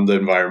hugely on the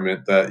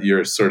environment that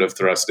you're sort of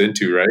thrust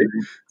into, right?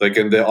 Like,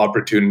 and the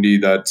opportunity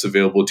that's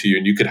available to you.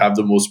 And you could have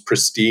the most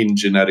pristine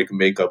genetic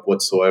makeup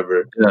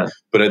whatsoever. Yeah.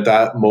 But at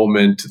that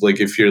moment,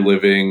 like if you're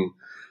living,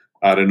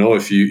 I don't know,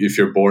 if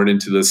you're born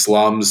into the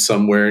slums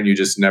somewhere and you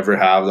just never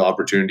have the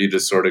opportunity to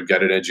sort of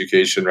get an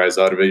education, rise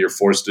out of it, you're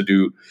forced to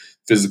do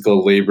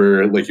physical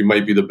labor. Like you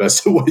might be the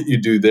best at what you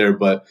do there,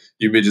 but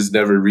you may just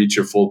never reach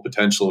your full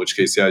potential, in which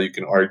case, yeah, you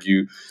can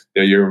argue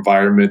that your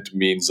environment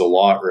means a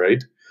lot,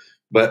 right?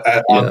 But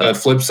on the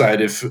flip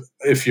side,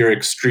 if your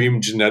extreme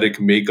genetic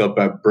makeup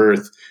at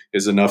birth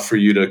is enough for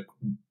you to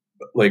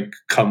like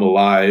come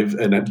alive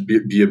and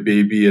be a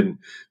baby and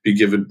be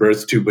given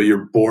birth to, but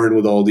you're born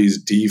with all these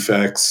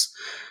defects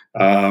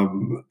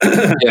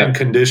and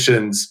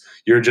conditions,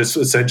 you're just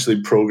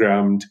essentially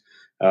programmed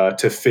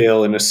to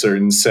fail in a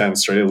certain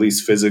sense, right? At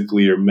least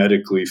physically or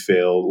medically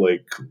fail.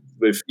 Like,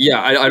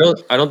 I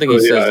don't think he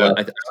says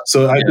that.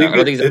 So I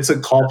think it's a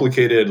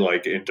complicated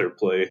like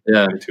interplay.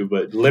 Yeah. Too,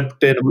 but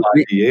Lipton,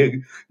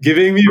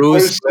 giving me more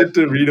shit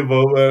to read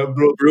about,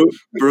 bro.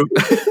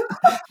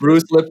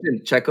 Bruce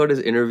Lipton. Check out his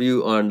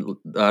interview on.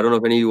 I don't know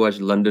if any of you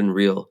watched London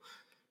Real,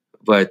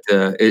 but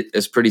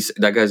it's pretty.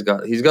 That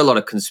he's got a lot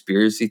of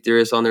conspiracy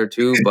theorists on there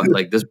too. But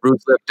like this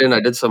Bruce Lipton, I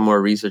did some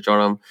more research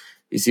on him.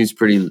 He seems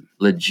pretty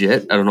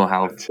legit. I don't know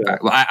how.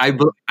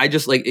 I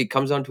just like it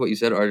comes down to what you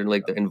said, Arjun.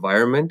 Like the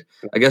environment.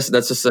 I guess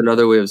that's just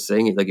another way of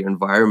saying it. Like your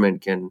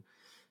environment can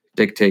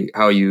dictate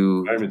how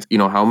you.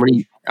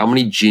 How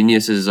many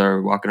geniuses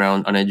are walking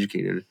around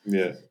uneducated.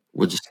 Yeah,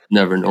 we'll just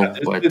never know.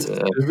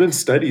 There's been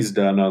studies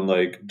done on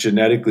like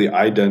genetically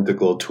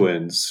identical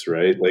twins,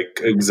 right? Like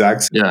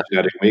exact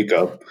genetic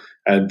makeup,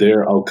 and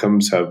their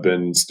outcomes have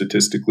been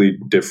statistically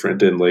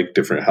different in like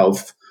different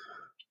health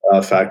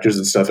factors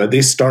and stuff, and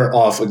they start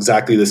off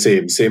exactly the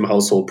same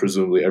household,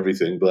 presumably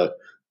everything, but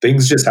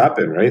things just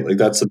happen, right? Like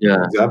that's a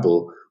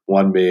example.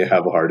 One may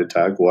have a heart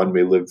attack, one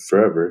may live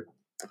forever.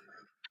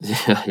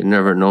 Yeah, you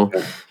never know.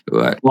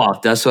 Yeah.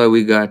 Well, that's why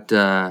we got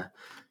our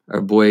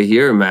boy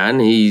here, man.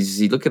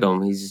 Look at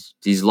him.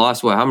 He's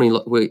lost what? How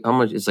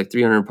much? It's like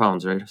 300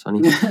 pounds, right,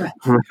 Sonny?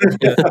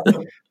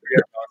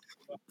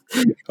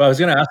 Well, I was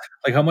gonna ask,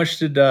 like, how much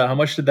did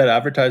that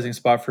advertising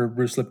spot for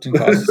Bruce Lipton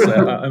cost?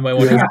 I might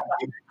want to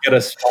get a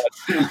spot.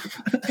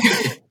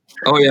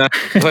 Oh yeah,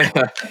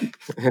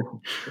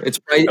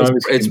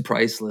 it's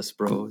priceless,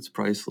 bro. It's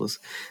priceless.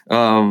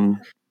 But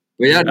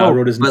yeah,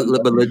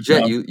 but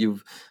legit,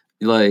 you've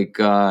like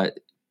you're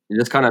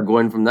just kind of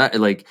going from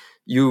that. Like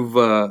you've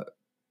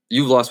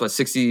you've lost what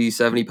 60,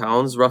 70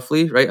 pounds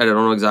roughly, right? I don't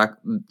know exact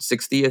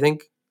 60, I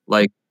think.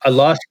 Like I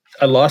lost.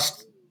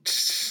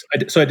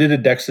 So I did a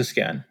DEXA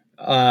scan.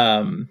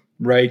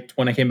 Right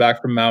when I came back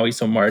from Maui,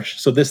 so March.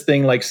 So this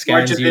thing like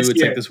scans you. It's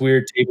like this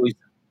weird table.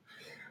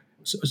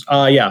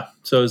 So, yeah.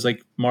 So it was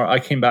like I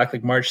came back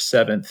like March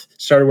 7th.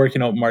 Started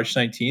working out March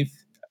 19th.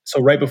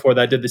 So right before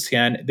that, I did the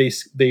scan.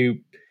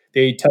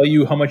 They tell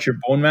you how much your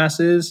bone mass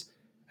is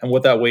and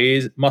what that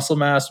weighs, muscle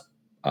mass,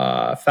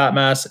 fat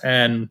mass,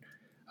 and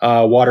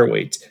water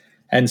weight.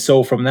 And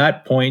so from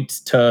that point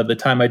to the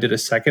time I did a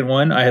second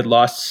one, I had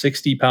lost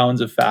 60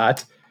 pounds of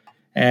fat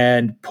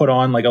and put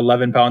on like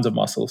 11 pounds of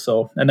muscle.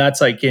 So, and that's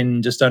like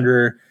in just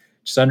under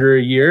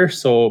a year.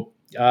 So,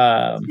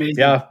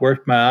 yeah,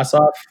 worked my ass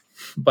off.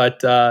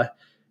 But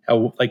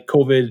like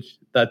COVID,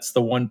 that's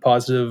the one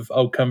positive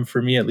outcome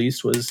for me, at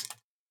least, was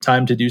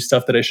time to do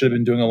stuff that I should have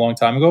been doing a long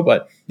time ago.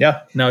 But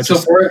yeah, no, it's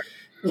just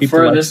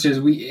for our listeners,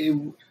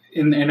 we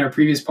in our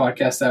previous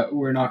podcast that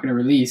we're not going to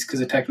release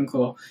because of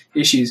technical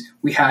issues,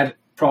 we had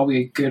probably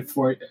a good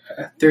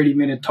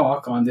 30-minute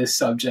talk on this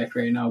subject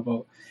right now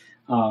about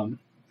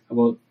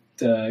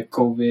the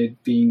COVID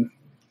being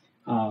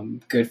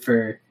good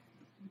for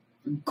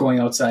going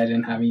outside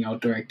and having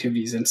outdoor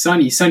activities. And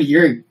Sonny,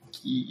 you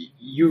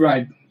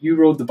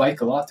rode the bike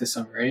a lot this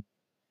summer, right?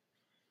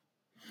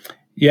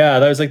 Yeah,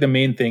 that was like the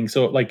main thing.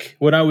 So like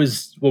when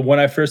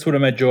I first would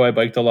have met Joe, I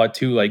biked a lot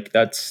too. Like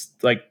that's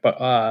like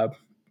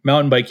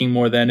mountain biking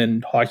more than,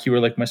 and hockey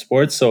were like my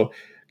sports. So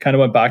kind of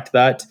went back to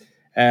that.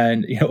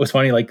 And it was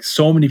funny, like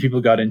so many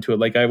people got into it.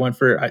 Like I went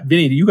for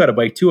Vinny, you got a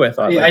bike too, I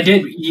thought. Yeah, I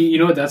did. You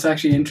know, that's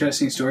actually an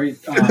interesting story.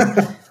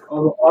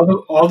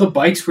 All the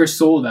bikes were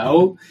sold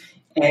out,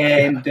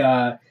 and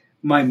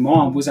my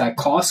mom was at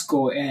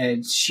Costco,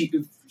 and she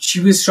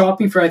was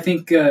shopping for, I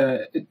think,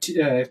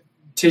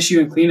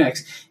 tissue and Kleenex,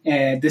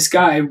 and this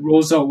guy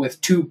rolls out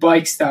with 2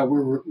 bikes that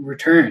were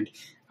returned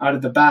out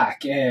of the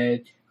back,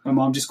 and my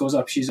mom just goes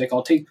up. She's like,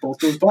 "I'll take both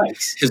those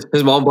bikes."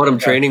 His mom bought him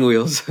training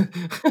wheels.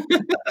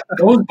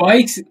 Those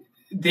bikes,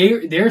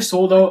 they're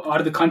sold out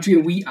of the country,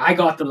 and I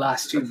got the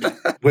last 2.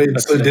 Wait,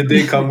 so did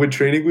they come with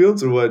training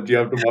wheels, or what? Do you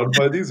have to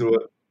modify these, or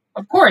what?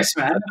 Of course,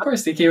 man. Of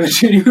course, they came with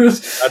training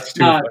wheels. That's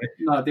too funny.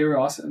 No, they were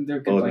awesome. They're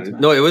good bikes,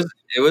 man. No, it was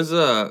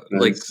Nice.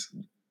 like.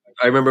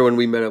 I remember when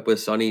we met up with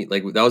Sonny,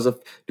 like that was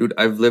dude,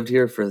 I've lived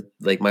here for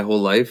like my whole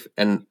life,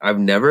 and I've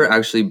never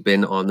actually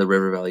been on the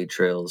River Valley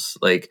trails.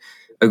 Like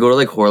I go to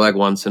like Horlac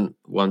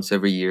once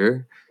every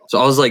year. So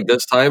I was like,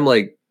 this time,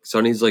 like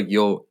Sonny's like,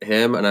 yo,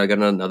 him, and I got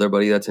another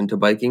buddy that's into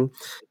biking.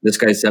 This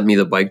guy sent me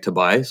the bike to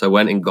buy. So I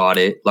went and got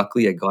it.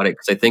 Luckily I got it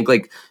because I think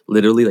like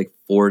literally like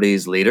 4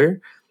 days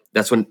later,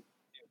 that's when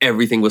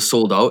everything was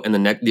sold out, and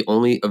the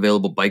only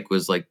available bike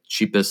was like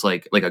cheapest,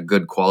 like a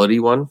good quality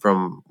one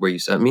from where you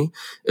sent me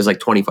is like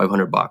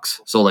 $2,500.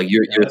 So like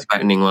you're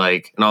spending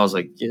like, and I was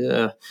like,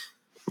 yeah,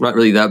 I'm not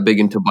really that big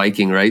into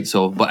biking, right?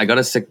 So, but I got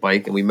a sick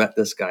bike, and we met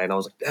this guy, and I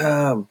was like,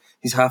 damn,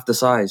 he's half the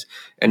size.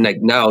 And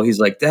like now he's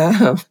like,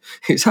 damn,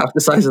 he's half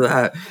the size of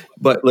that.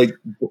 But like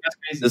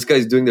this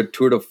guy's doing the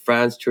Tour de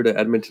France, Tour de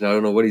Edmonton. I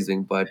don't know what he's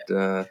doing, but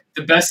the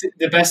best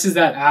is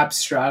that app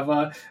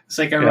Strava. It's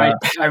like I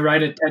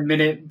ride a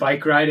 10-minute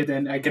bike ride, and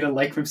then I get a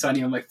like from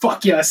Sonny. I'm like,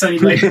 fuck yeah, Sonny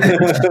like.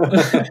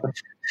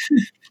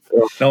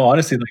 No,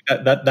 honestly,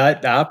 like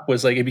that app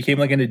was like, it became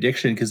like an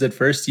addiction, because at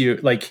first you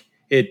like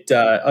it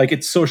like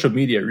it's social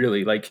media,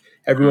 really, like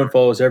everyone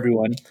follows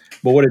everyone,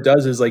 but what it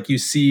does is like you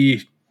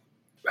see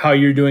how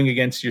you're doing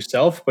against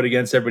yourself, but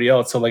against everybody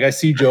else. So like I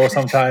see Joe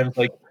sometimes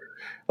like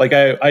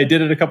I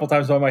did it a couple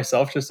times by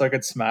myself just so I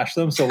could smash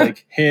them. So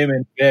like him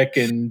and Vic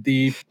and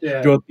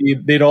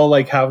they'd all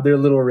like have their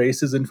little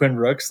races in Twin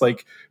Brooks,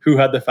 like who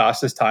had the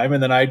fastest time,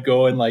 and then I'd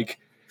go and like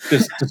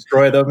just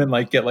destroy them and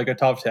like get like a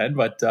top 10.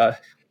 But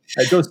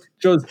Joe's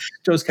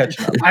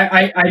catching up.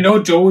 I know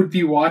Joe would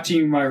be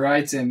watching my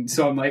rides, and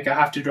so I'm like, I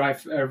have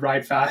to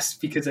ride fast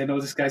because I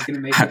know this guy's gonna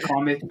make a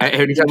comment.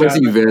 Every time I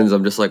see Vin's,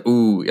 I'm just like,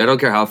 ooh, I don't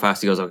care how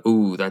fast he goes. I'm like,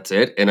 ooh, that's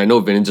it. And I know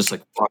Vin's just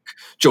like, fuck,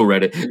 Joe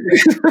read it.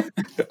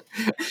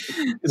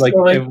 Like,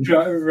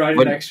 ride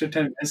an extra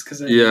 10 minutes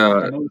because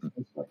yeah.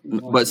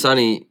 But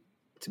Sonny,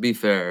 to be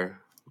fair,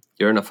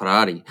 you're in a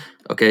Ferrari,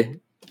 okay?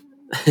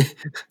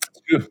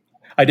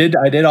 I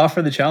did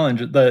offer the challenge.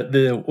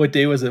 The what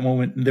day was it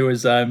when there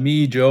was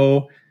me,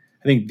 Joe,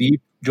 I think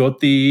Deep,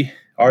 Jyoti,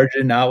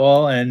 Arjun,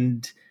 Nawal,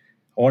 and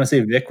I want to say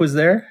Vic was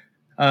there.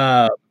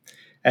 And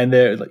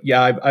I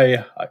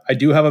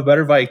do have a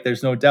better bike,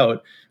 there's no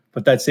doubt.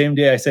 But that same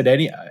day I said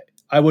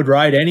I would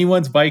ride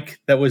anyone's bike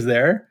that was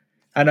there,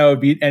 and I would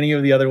beat any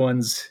of the other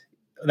ones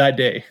that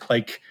day.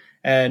 Like,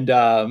 and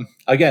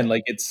again,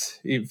 like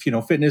it's, if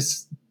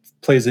fitness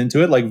plays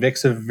into it. Like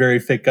Vic's a very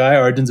fit guy,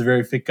 Arjun's a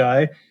very fit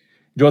guy.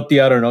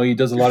 Jyoti, I don't know, he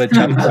does a lot of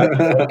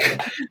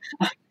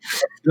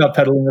not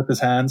pedaling with his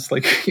hands,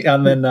 like,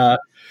 and then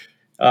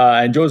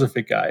and Joe's a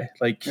fit guy,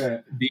 like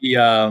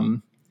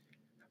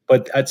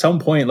but at some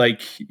point,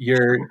 like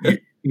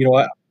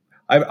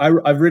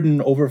I've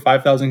ridden over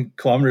 5,000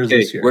 kilometers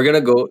this year. We're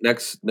gonna go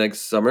next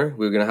summer.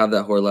 We're gonna have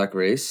that Horlac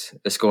race.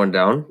 It's going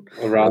down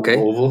around the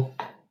oval.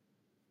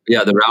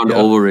 Yeah, the round Yeah.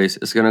 oval race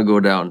is gonna go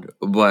down.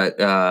 But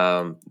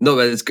no,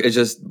 but it's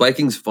just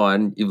biking's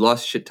fun. You've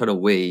lost a shit ton of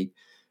weight.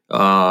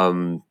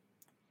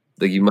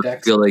 Like you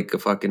must feel like a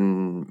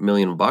fucking $1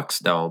 million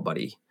now,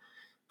 buddy.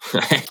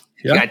 You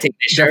Yeah, gotta take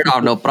the shirt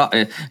off, no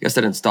problem. I guess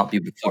I didn't stop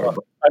you before.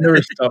 But I never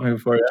stopped me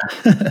before.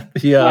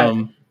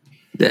 Yeah.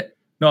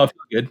 No, I feel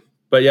good.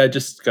 But yeah,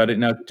 just got it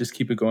now. Just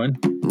keep it going.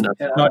 Not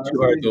too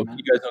hard though.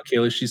 You guys know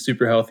Kayla; she's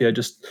super healthy. I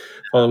just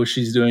follow what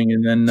she's doing,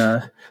 and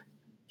then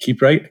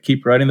keep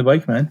riding the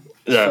bike, man.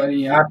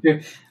 Funny.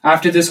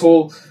 After this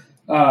whole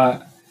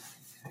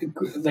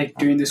like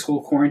during this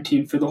whole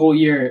quarantine for the whole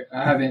year,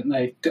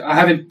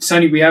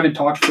 Sonny, we haven't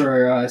talked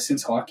for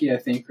since hockey, I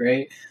think,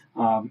 right?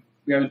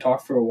 We haven't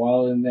talked for a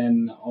while, and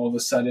then all of a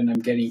sudden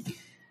I'm getting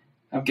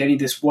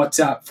this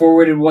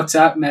forwarded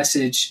WhatsApp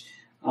message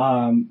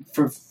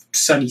for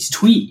Sonny's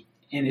tweet,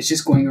 and it's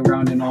just going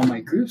around in all my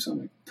groups. I'm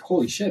like,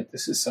 holy shit,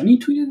 this is Sonny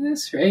tweeted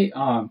this, right?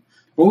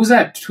 What was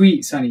that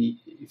tweet, Sonny?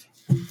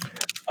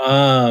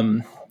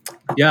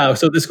 Yeah,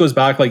 so this goes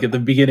back like at the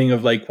beginning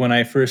of like when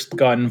I first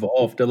got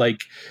involved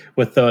like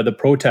with the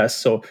protests.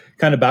 So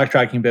kind of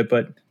backtracking a bit,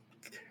 but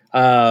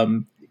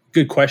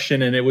good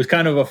question. And it was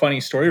kind of a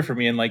funny story for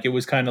me. And like it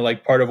was kind of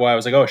like part of why I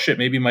was like, oh shit,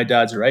 maybe my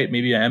dad's right.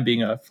 Maybe I am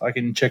being a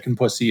fucking chicken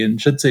pussy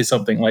and should say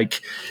something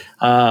like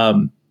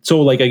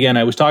so like again,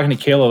 I was talking to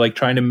Kayla, like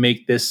trying to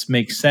make this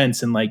make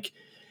sense. And like,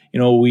 you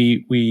know,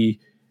 we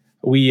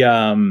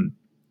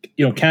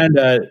you know,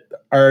 Canada,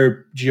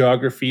 our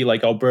geography,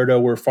 like Alberta,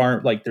 we're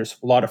farm, like there's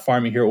a lot of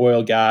farming here,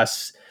 oil,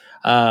 gas.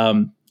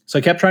 So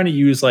I kept trying to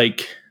use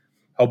like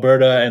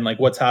Alberta and like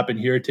what's happened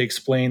here to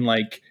explain,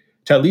 like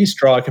to at least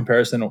draw a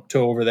comparison to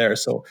over there.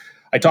 So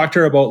I talked to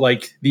her about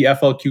like the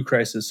FLQ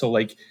crisis. So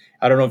like,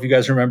 I don't know if you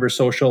guys remember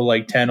social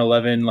like 10,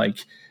 11, like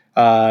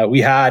we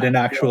had an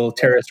actual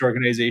terrorist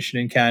organization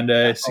in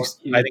Canada. I think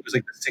it was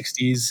like the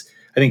 60s.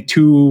 I think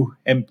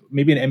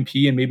maybe an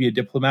MP and maybe a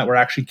diplomat were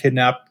actually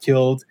kidnapped,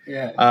 killed.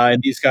 Yeah.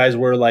 And these guys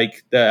were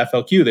like the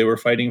FLQ. They were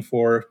fighting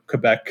for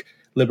Quebec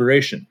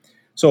liberation.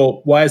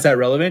 So why is that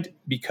relevant?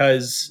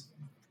 Because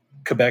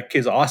Quebec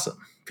is awesome.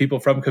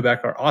 People from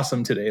Quebec are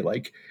awesome today.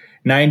 Like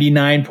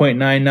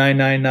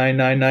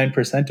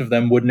 99.999999% of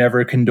them would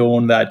never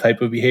condone that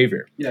type of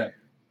behavior. Yeah.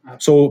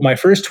 So my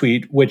first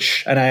tweet,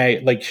 and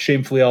I like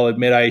shamefully, I'll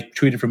admit, I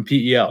tweeted from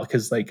PEL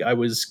because like I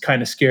was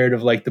kind of scared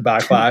of like the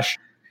backlash.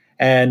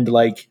 And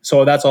like,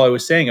 so that's all I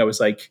was saying. I was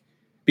like,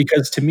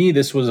 because to me,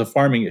 this was a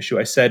farming issue.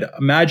 I said,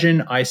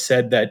 imagine I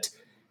said that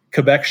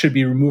Quebec should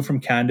be removed from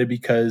Canada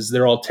because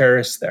they're all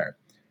terrorists there.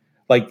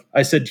 Like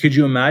I said, could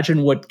you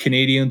imagine what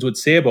Canadians would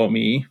say about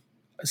me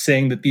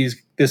saying that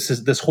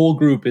this whole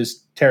group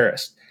is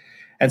terrorist?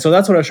 And so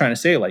that's what I was trying to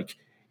say. Like,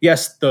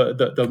 yes,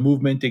 the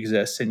movement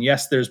exists. And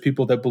yes, there's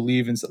people that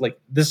believe in like,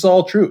 this is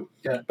all true.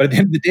 Yeah. But at the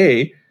end of the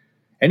day,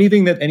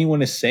 anything that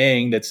anyone is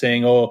saying that's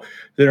saying, oh,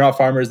 they're not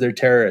farmers, they're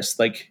terrorists,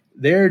 like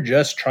they're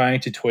just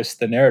trying to twist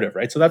the narrative,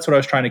 right? So that's what I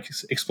was trying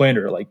to explain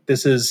to her. Like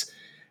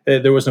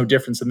there was no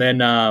difference. And then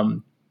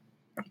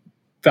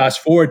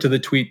fast forward to the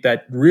tweet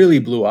that really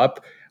blew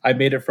up. I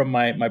made it from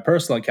my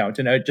personal account,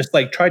 and I just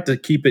like tried to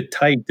keep it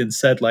tight and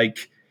said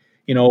like,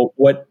 you know,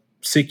 what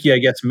Sikhi, I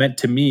guess, meant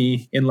to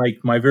me in like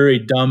my very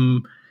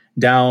dumb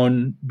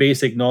down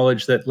basic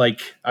knowledge that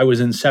like I was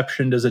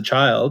inceptioned as a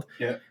child.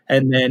 Yeah.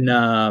 And then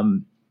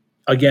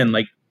again,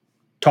 like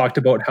talked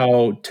about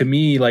how to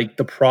me like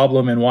the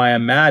problem and why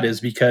I'm mad is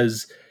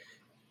because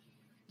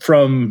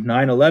from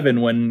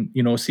 9/11 when,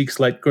 you know, Sikhs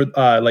like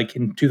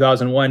in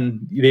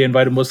 2001 they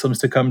invited Muslims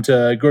to come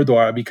to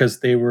Gurdwara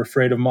because they were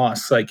afraid of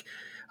mosques. Like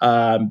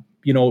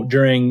you know,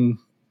 during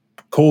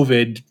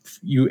COVID,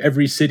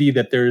 every city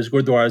that there's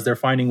Gurdwaras, they're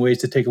finding ways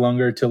to take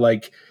longer to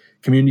like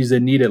communities that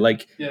need it.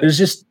 Like there's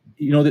just,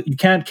 you know, that you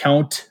can't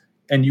count.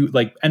 And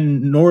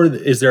nor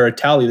is there a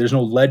tally. There's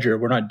no ledger.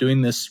 We're not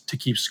doing this to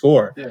keep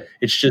score. Yeah.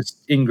 It's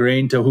just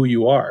ingrained to who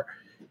you are.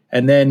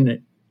 And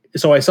then,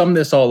 so I summed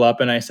this all up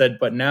and I said,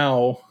 but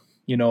now,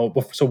 you know,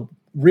 so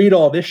read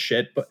all this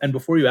shit. And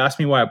before you ask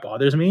me why it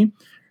bothers me,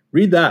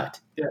 read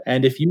that. Yeah.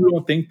 And if you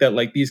don't think that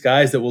like these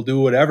guys that will do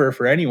whatever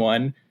for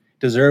anyone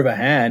deserve a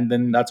hand,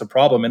 then that's a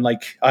problem. And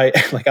like, I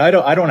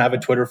don't have a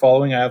Twitter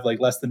following. I have like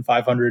less than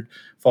 500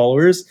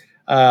 followers.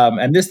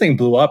 And this thing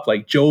blew up.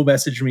 Like Joe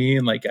messaged me,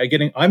 and like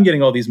I'm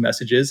getting all these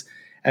messages,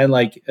 and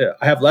like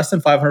I have less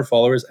than 500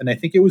 followers, and I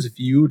think it was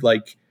viewed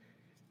like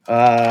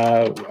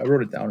I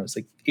wrote it down. It was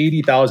like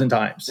 80,000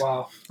 times.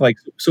 Wow. Like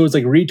so, it's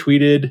like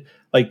retweeted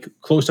like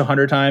close to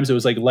 100 times. It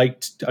was like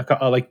liked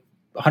like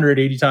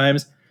 180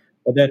 times.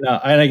 But then,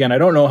 and again, I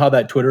don't know how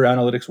that Twitter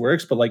analytics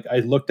works, but like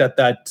I looked at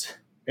that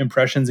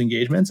impressions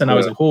engagements, and I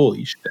was like,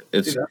 holy shit!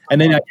 And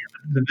then I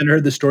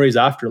heard the stories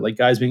after, like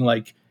guys being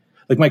like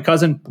my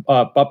cousin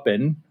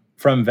Puppin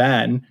from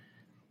Van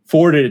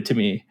forwarded it to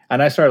me,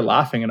 and I started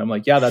laughing, and I'm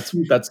like, yeah, that's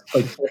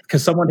like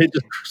because someone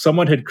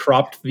had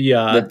cropped the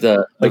slides,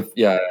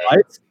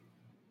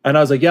 and I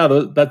was like, yeah,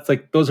 that's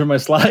like those are my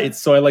slides.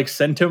 So I like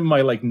sent him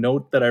my like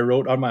note that I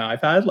wrote on my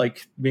iPad,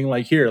 like being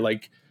like here,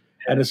 like,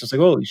 and it's just like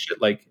holy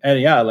shit, like, and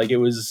yeah, like it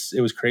was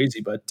crazy,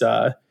 but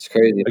it's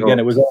crazy again,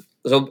 it was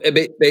So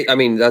I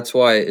mean, that's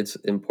why it's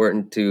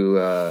important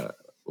to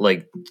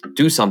like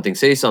do something,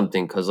 say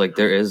something, because like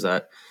there is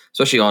that,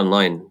 especially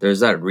online,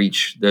 there's that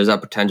reach, there's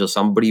that potential.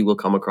 Somebody will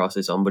come across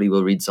it, somebody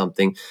will read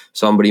something,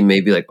 somebody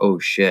may be like, oh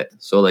shit.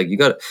 So like you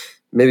got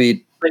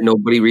maybe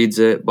nobody reads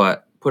it,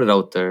 but put it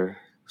out there.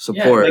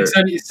 Support. Yeah,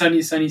 like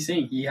Sunny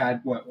Singh, he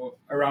had what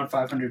around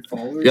 500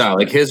 followers. Yeah,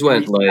 like his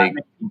went like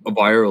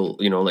viral.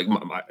 You know, like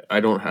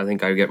I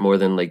think I get more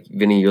than like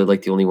Vinny. You're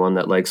like the only one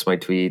that likes my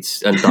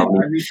tweets, and Tommy.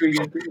 I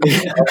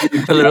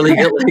literally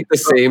get like the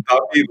same.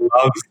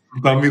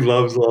 Tommy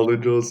loves all the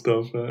Joe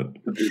stuff, man.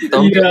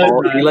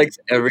 He likes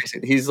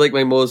everything. He's like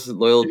my most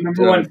loyal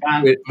number one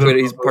fan. Twitter.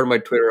 He's part of my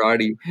Twitter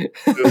already.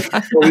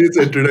 Only his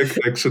internet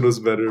connection was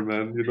better,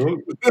 man. You know.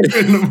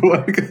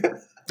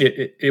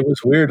 It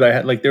was weird. I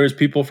had like there was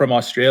people from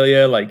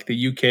Australia, like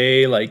the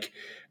UK, like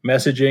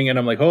messaging, and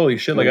I'm like, holy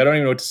shit! Like I don't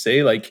even know what to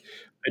say. Like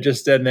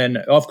and then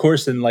of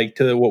course, and like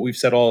to what we've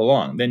said all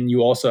along. Then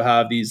you also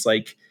have these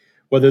like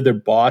whether they're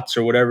bots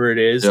or whatever it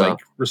is, like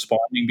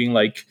responding, being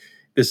like,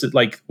 this is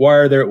like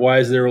why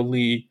is there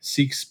only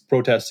Sikhs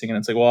protesting? And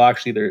it's like, well,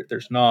 actually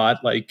there's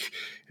not. Like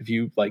if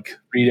you like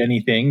read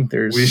anything,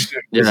 this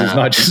is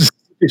not just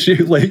an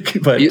issue. Like,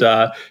 but.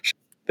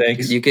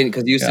 Thanks. You can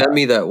because you sent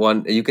me that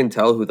one. You can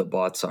tell who the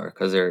bots are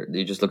because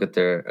you just look at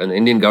and the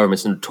Indian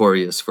government's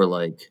notorious for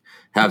like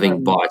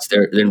having bots.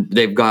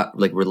 They've got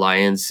like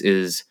Reliance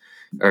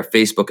or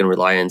Facebook and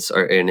Reliance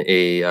are in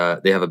they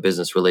have a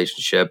business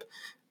relationship.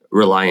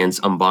 Reliance,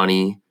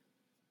 Ambani,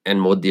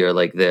 and Modi are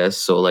like this.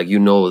 So like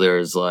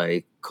there's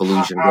like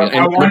collusion.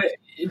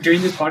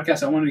 During this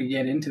podcast, I wanted to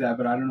get into that,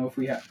 but I don't know if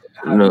we have.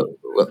 No,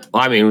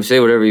 I mean, we say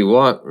whatever you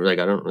want. Like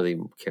I don't really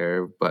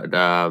care, but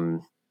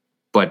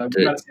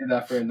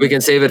we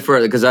can save it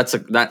for because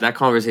that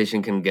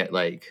conversation can get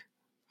like,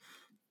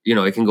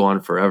 it can go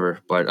on forever.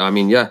 But I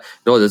mean,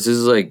 this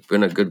is like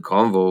been a good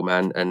convo,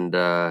 man, and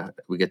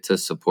we get to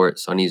support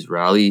Sunny's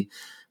rally.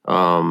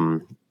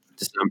 Not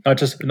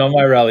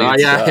my rally.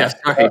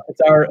 Sorry,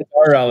 it's our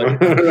rally.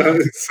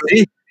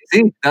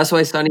 See, that's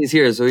why Sunny's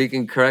here, so he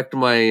can correct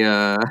my.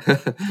 The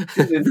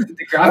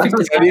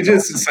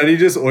graphics. Sunny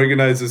just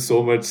organizes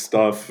so much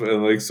stuff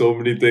and like so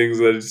many things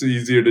that it's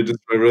easier to just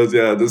realize.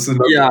 Yeah, this is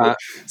not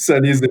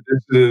Sunny's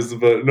initiatives,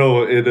 but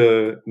no,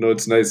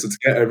 it's nice. Let's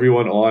get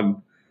everyone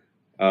on.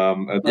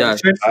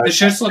 The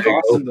shirts look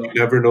awesome though. You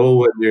never know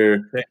when your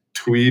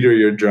tweet or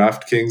your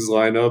DraftKings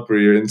lineup or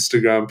your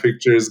Instagram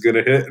picture is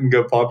gonna hit and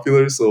get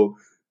popular. So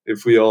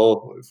if we're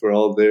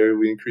all there,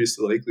 we increase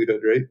the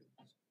likelihood, right?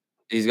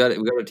 We got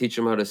to teach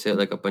him how to say it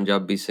like a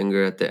Punjabi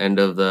singer at the end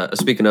of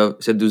speaking of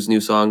Sidhu's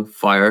new song,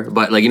 Fire.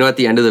 But like, at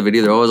the end of the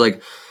video, they're always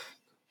like,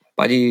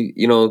 Paji,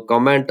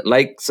 comment,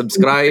 like,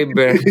 subscribe.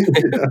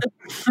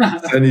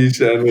 Sunny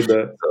Shan with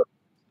that.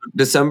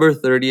 December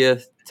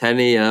 30th, 10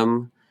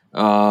 a.m.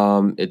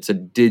 It's a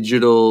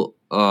digital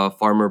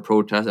farmer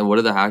protest. And what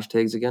are the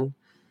hashtags again?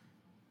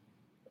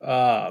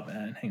 Oh,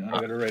 man. Hang on.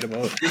 I got to write them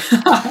out.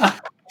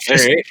 All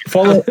right.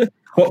 Follow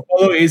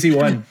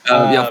AZ1.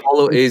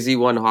 Follow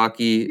AZ1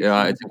 Hockey.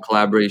 It's a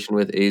collaboration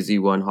with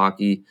AZ1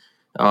 Hockey.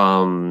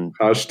 Hashtag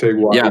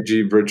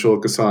YG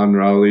Virtual Kisan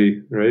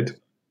Rally, right?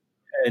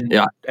 And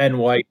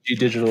YG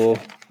Digital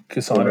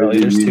Kisan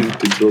Rally. There's two.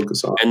 Digital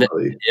Kisan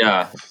Rally.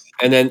 Yeah.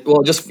 And then,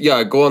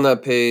 go on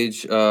that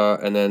page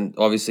and then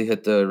obviously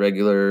hit the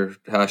regular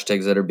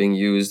hashtags that are being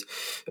used.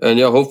 And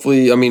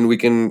hopefully, we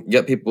can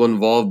get people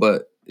involved,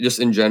 but just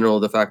in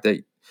general, the fact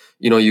that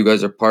you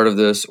guys are part of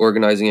this,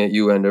 organizing it,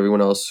 you and everyone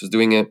else is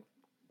doing it.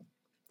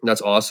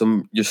 That's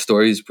awesome. Your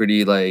story is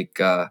pretty like,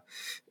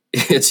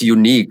 it's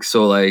unique.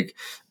 So like,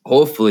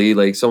 hopefully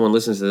like someone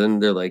listens to it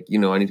and they're like,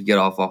 I need to get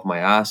off my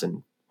ass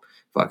and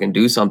fucking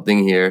do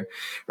something here.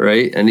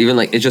 Right. And even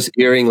like, it's just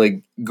hearing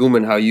like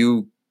Guman, how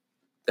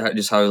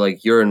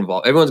like you're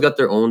involved. Everyone's got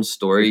their own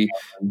story.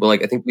 But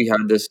like, I think we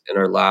had this in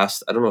our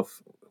last, I don't know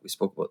if we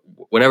spoke about,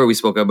 whenever we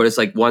spoke about, but it's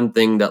like one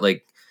thing that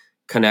like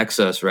connects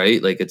us,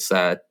 right? Like it's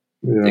that,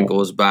 it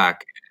goes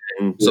back,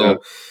 and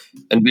so,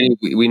 and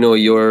we know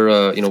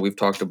you're, we've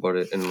talked about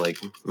it in like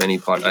many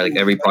like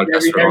every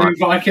podcast. Every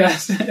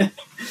podcast.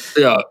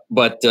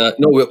 But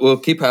no, we'll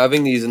keep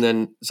having these, and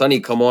then Sunny,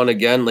 come on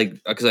again, like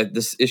because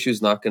this issue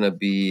is not going to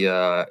be,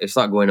 it's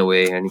not going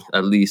away, and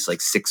at least like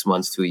 6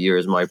 months to a year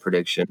is my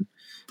prediction,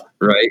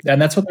 right?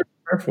 And that's what they're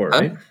prepared for,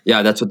 right?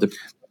 Yeah, that's what they're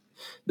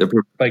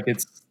like.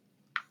 It's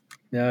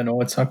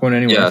it's not going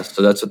anywhere. Yeah,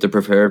 so that's what they're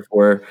prepared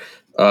for.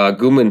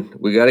 Guman,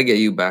 we got to get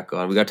you back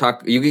on. We got to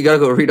talk. You got to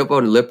go read up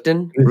on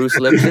Lipton, Bruce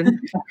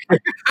Lipton.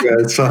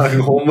 It's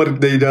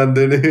homework they done.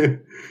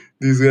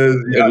 These guys,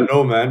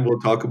 no, man. We'll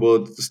talk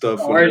about the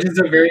stuff. Arjun's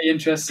a very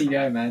interesting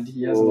guy, man.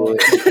 He has a lot.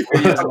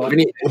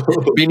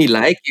 Vinny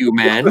like you,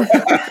 man. I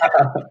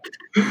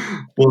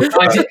wanted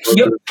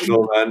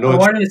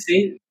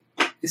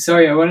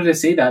to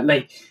say that,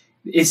 like,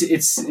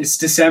 it's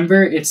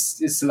December. It's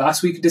the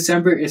last week of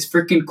December. It's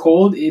freaking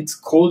cold. It's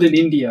cold in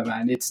India,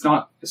 man. It's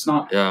not.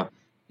 Yeah.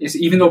 It's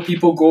even though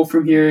people go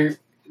from here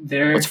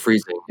there. It's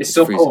freezing. It's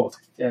still freezing. Cold.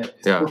 Yeah.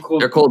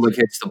 Cold. They're cold like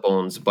hits the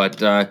bones. But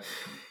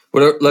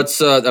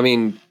let's.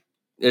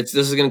 this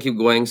is gonna keep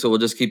going, so we'll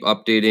just keep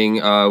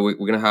updating.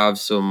 We're gonna have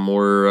some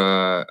more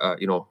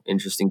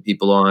interesting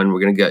people on.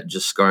 We're gonna get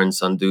Jaskaran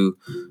Sandhu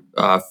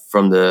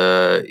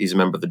he's a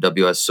member of the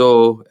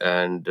WSO,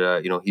 and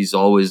he's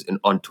always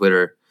on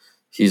Twitter.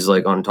 He's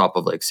like on top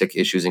of like Sikh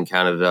issues in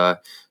Canada,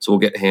 so we'll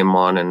get him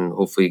on and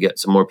hopefully get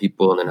some more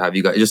people, and then have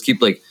you guys just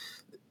keep like.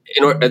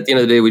 At the end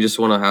of the day, we just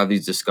want to have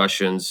these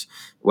discussions,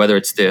 whether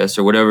it's this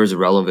or whatever is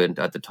relevant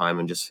at the time,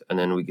 and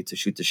then we get to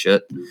shoot the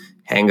shit,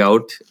 hang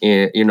out,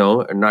 and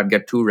not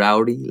get too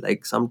rowdy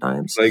like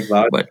sometimes. Like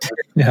that. But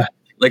yeah,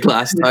 like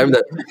last time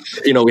that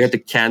we had to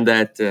can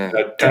that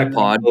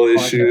pod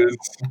issues,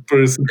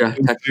 personal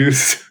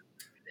issues.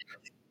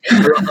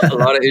 A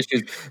lot of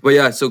issues. But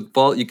yeah, so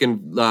Paul, you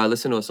can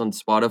listen to us on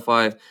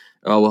Spotify.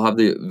 We'll have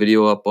the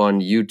video up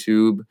on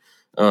YouTube.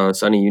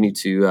 Sonny, you need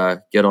to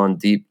get on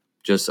deep.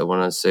 Just I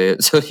want to say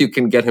it so you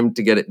can get him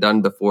to get it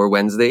done before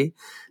Wednesday.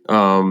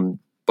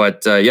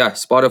 But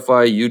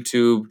Spotify,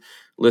 YouTube,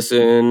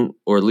 listen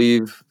or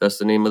leave. That's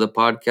the name of the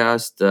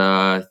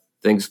podcast.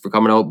 Thanks for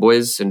coming out,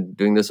 boys, and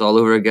doing this all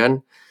over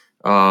again.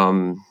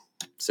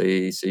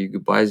 Say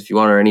goodbyes if you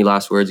want, or any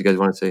last words you guys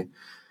want to say.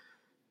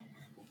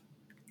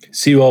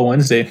 See you all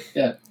Wednesday.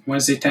 Yeah,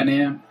 Wednesday, 10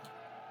 a.m.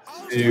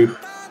 See you.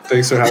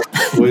 Thanks for having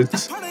me,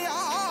 boys.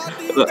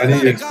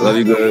 Love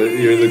you.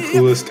 You're the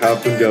coolest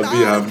half Punjabi,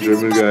 half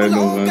German guy I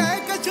know, man.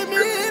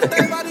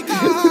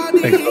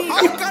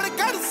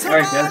 All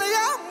right, guys.